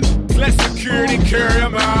about. Whoop! Let security carry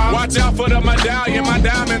them out. Watch out for the medallion, my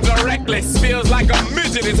diamonds are reckless. Feels like a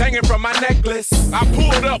midget is hanging from my necklace. I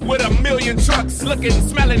pulled up with 1,000,000 trucks, looking,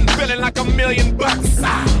 smelling, feeling like $1,000,000.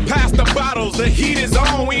 Pass the bottles, the heat is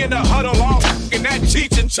on. We in the huddle, all in that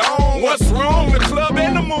Cheech and Chong. What's wrong? The club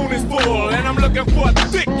and the moon is full, and I'm looking for a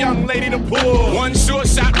thick young lady to pull. One short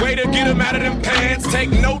shot way to get him out of them pants.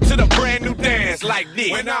 Take note to the brand new dance like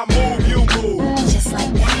this. When I move, you move. Just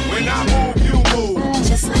like that. When I move, you move.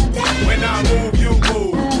 Just like that. When I move, you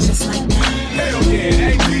move. Just like that. Hell yeah,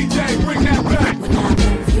 hey DJ, bring that back. When I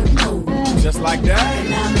move, you move. Just like that.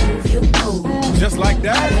 When I move, you move. Just like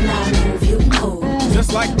that. When I move, you move.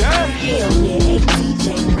 Just like that. Hell yeah, hey DJ,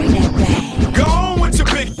 bring that back. Go on with your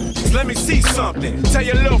big. Let me see something. Tell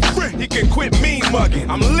your little friend he can quit mean mugging.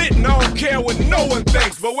 I'm lit and I don't care what no one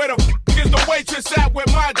thinks. But where the is the waitress at with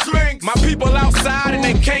my drinks? My people outside and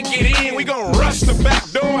they can't get in. We gon' rush the back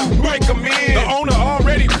door and break them in. The owner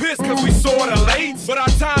already pissed cause we sorta late. But our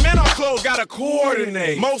time and our clothes gotta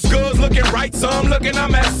coordinate. Most girls looking right, some looking a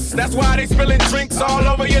mess. That's why they spilling drinks all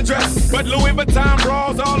over your dress. But Louis Vuitton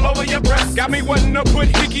bras all over your breast. Got me wanting to put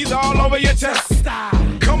hickeys all over your chest.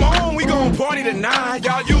 Come on, we gon' party tonight.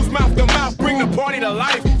 Y'all use mouth to mouth, bring the party to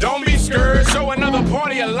life. Don't be scared, show another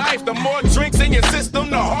party of life. The more drinks in your system,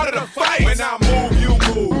 the harder to fight. When I move, you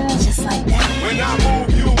move. Just like that. When I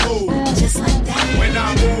move, you move. Just like that. When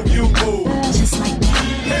I move, you move. Just like that.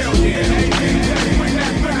 Hell yeah, hey, hey, bring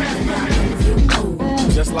that back. When I move, you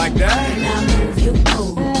move. Just like that. When I move, you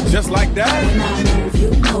move. Just like that. When I move,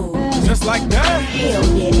 you move. Just like that. Hell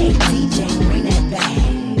yeah, hey, DJ, bring that back.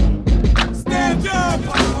 Stand up,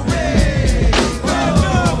 hey, stand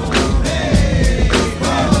up.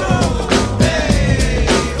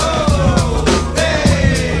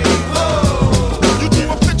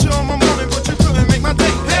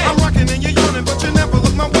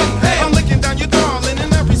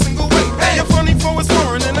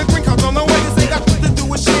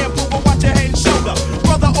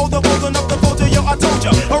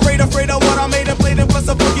 Afraid of what I made and played and plus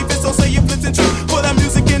a funky fit. So say you flipped and true for that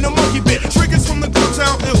music in the monkey bit. Triggers from the good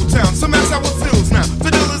town, ill town. Some ask how it feels now.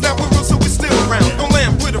 For dealers that we're real, so we still around. Don't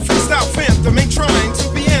land with a freestyle phantom. Ain't trying to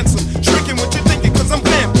be handsome. Tricking what you're thinking, cause I'm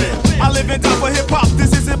vamping. I live in top of hip hop.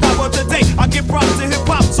 This is hip hop of today. I give props to hip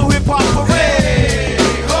hop, so hip hop parade.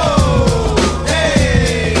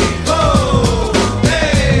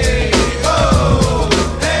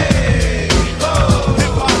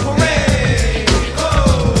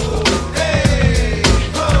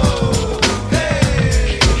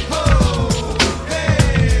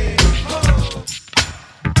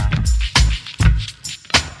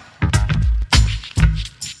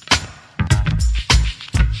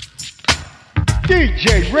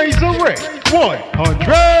 DJ Razor Ray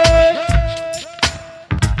 100.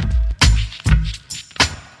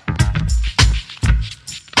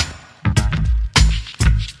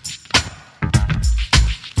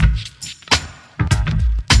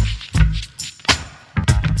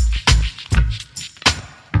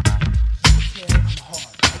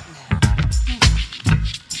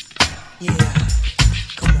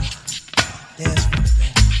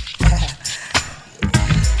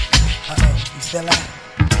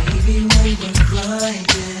 Baby, when we're crying,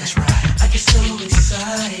 that's right. I get so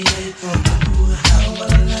excited. Ooh, how I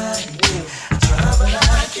like it. I try, but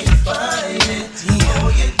I can't find it. Oh,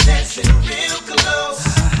 you're dancing real close.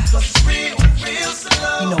 Plus it's real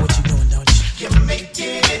slow. You know what you're doing, don't you? You're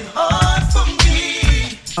making it hard for me.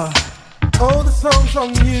 Oh, the song's on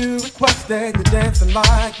you. Requested you're dancing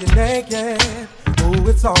like you're naked. Oh,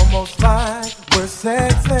 it's almost like we're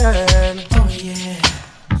sexing. Oh, yeah.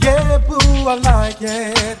 Yeah, boo. I like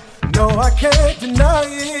it. No, I can't deny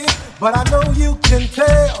it. But I know you can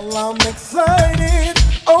tell I'm excited.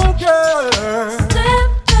 Oh, girl. Step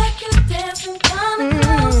back, you're dancing kind of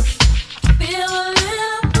close. I feel a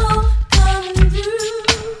little pull coming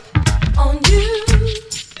through on you.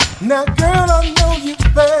 Now, girl, I know you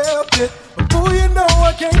felt it. But boy, you know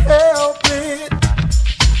I can't help it.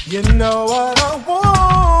 You know what I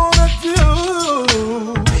wanna do.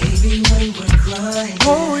 Baby, when we're crying,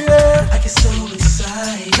 oh yeah, I get so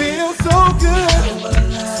excited. Feel so good,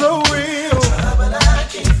 so real. I try, but I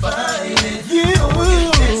can't find it. You,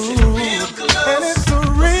 real close. And it's so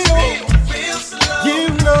real, real slow.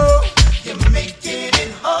 You know, you're making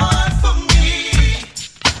it hard for me.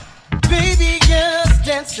 Baby, just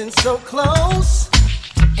dancing so close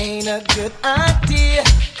ain't a good idea.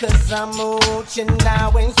 'Cause I'm watching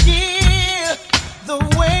now and here. The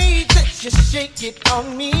way that you shake it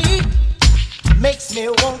on me makes me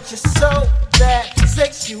want you so bad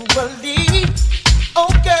sexually. Oh,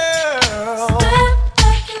 girl. Step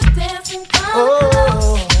back and dancing kind of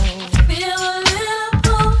close. I feel a little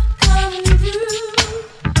pull coming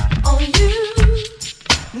through on you.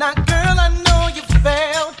 Now, girl, I know you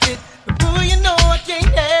felt it. But boy, you know I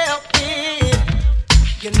can't help it.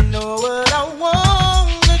 You know what I want.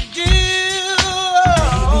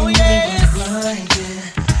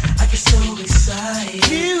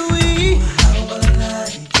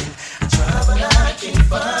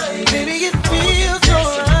 Baby, it feels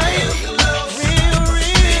alright. Real,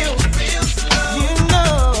 real. You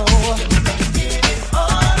know. Making it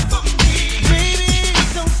hard for me. Baby,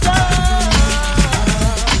 don't stop.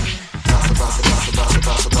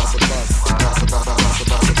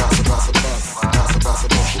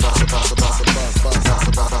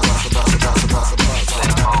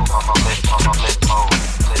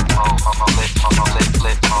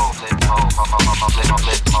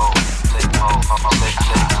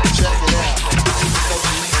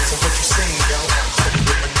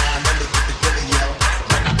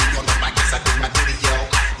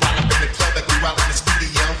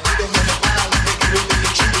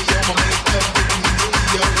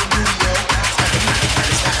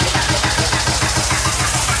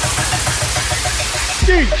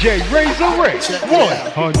 DJ Razor Ray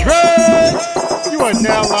 100. You are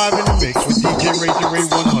now live in the mix with DJ Razor Ray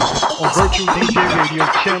 100 on Virtual DJ Radio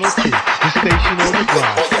Channel 2, the station on the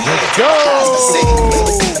grind. Let's go!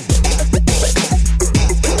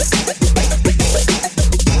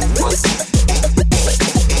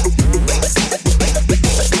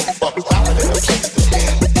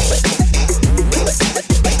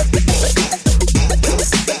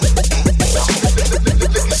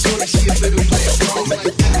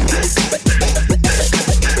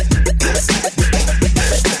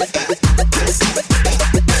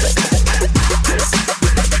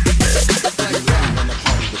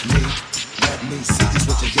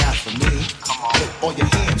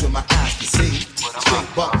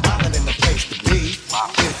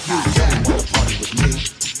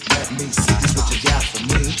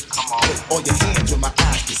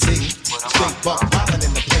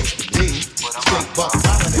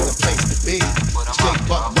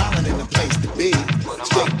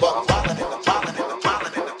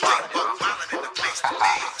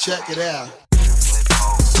 Check it out.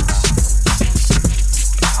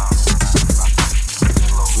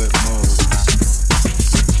 Flip mode.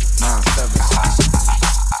 9-7.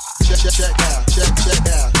 Check out. Check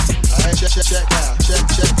out. Alright, check out. Check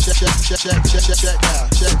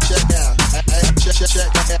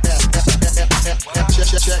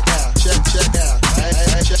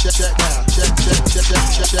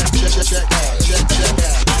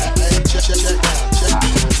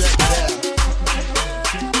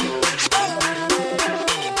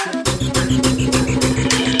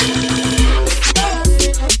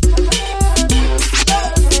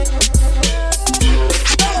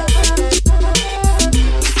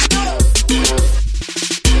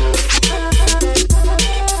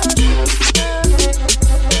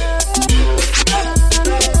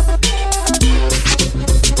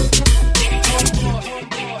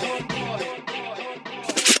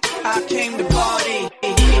I came to party.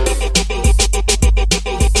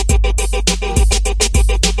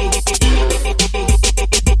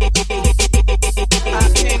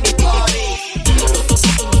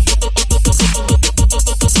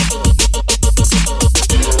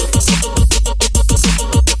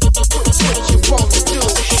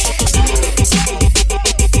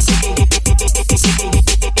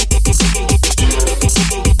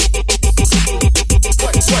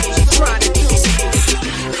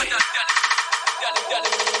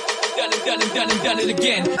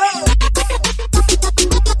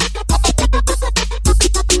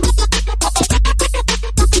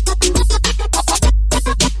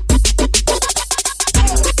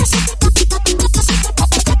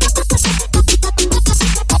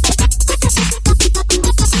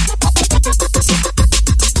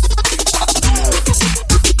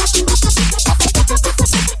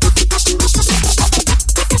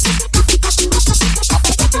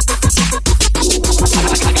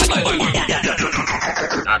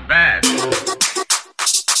 live.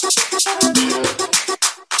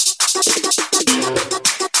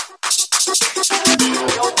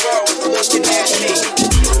 Looking at me.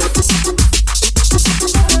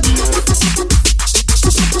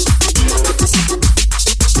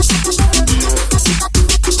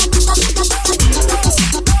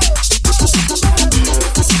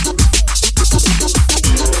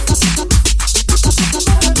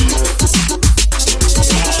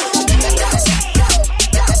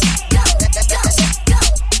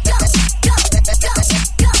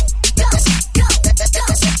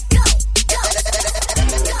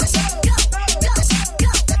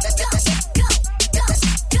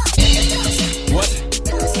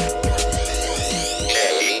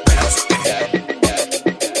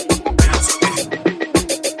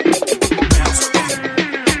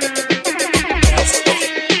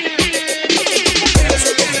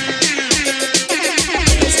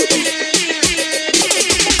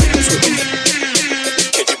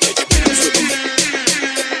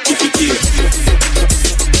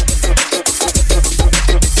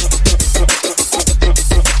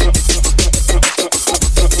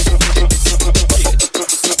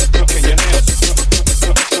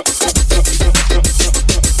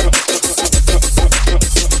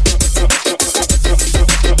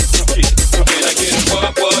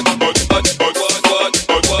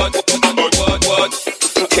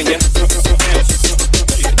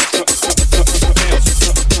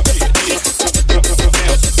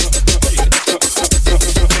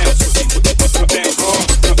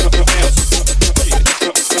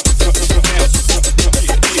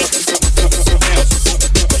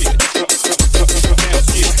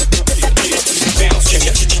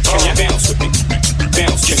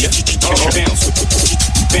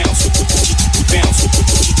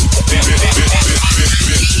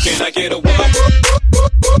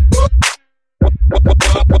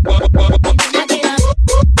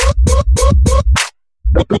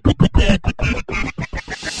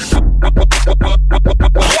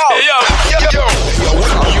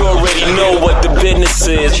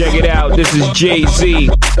 Check it out, this is Jay-Z.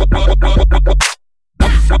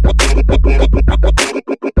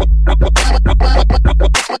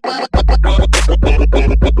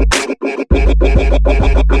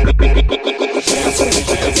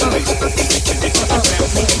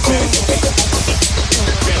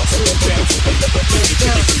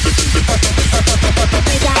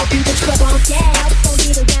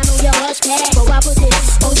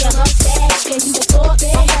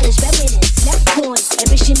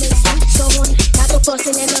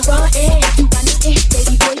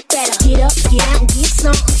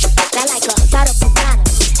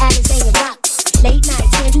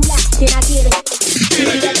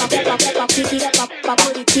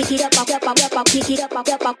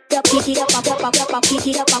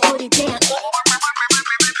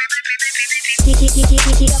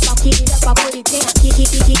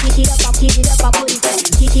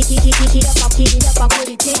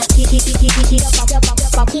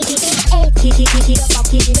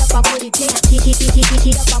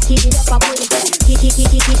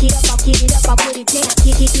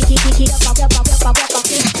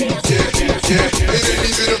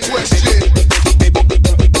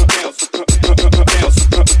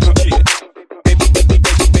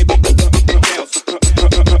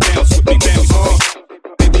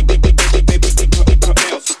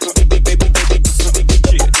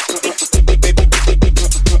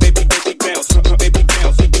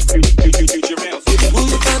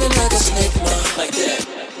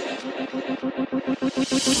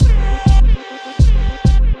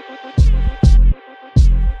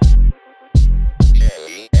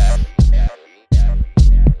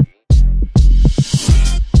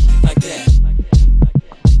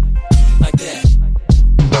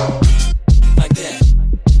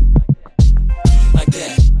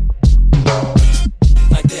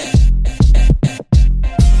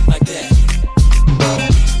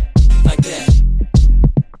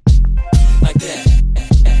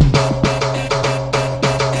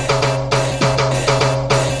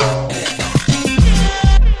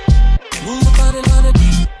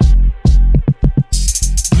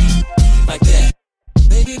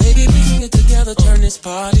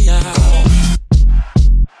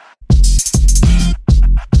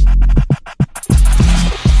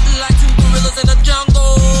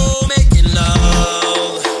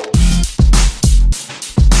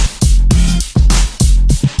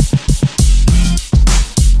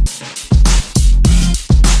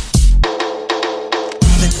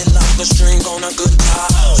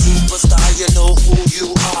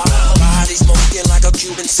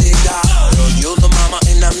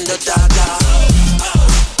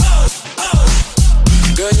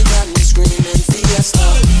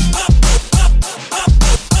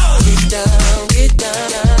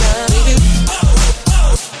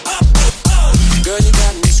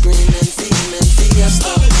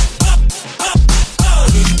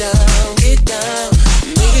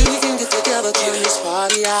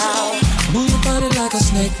 party out. Move your body like a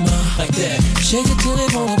snake, ma, like that. Shake it till it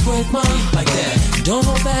wanna break, ma, like that. Don't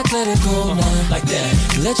hold back, let it go now, like that.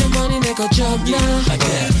 Let your money make a jump now, like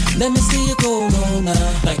that. Let me see you go low now,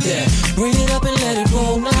 like that. Bring it up and let it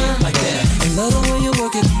roll now, like that. I love the way you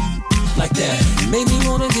work it, like that. Make me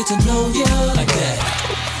wanna get to know you, like that.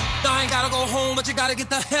 I ain't gotta go home, but you gotta get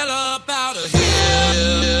the hell up out of here.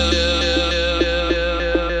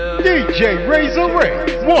 DJ Razor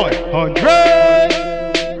Ray 100.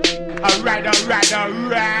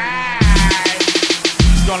 Alright.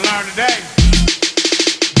 You gonna learn today.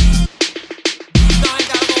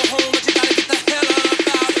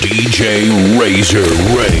 DJ Razor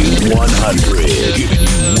Ray 100. Giving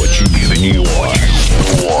you what you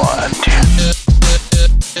want.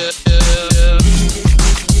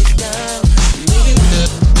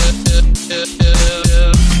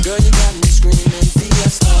 Girl, you got me screaming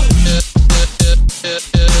fiesta.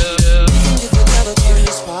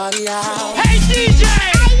 Party out. Hey DJ!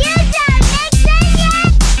 Are you done mixing yet?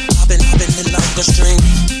 I've been it like a string.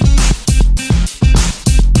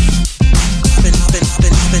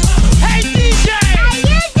 Hey DJ! Are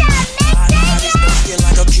you done mixing yet?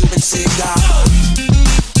 Like a Cuban cigar.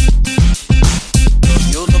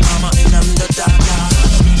 You're the mama and I'm the dada.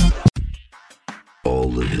 All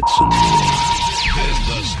the hits and more. This is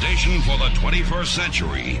the station for the 21st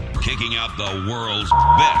century, kicking out the world's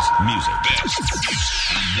best music.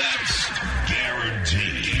 That's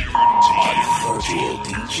guaranteed. Virtual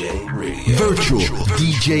DJ Radio. Virtual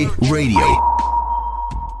DJ Radio.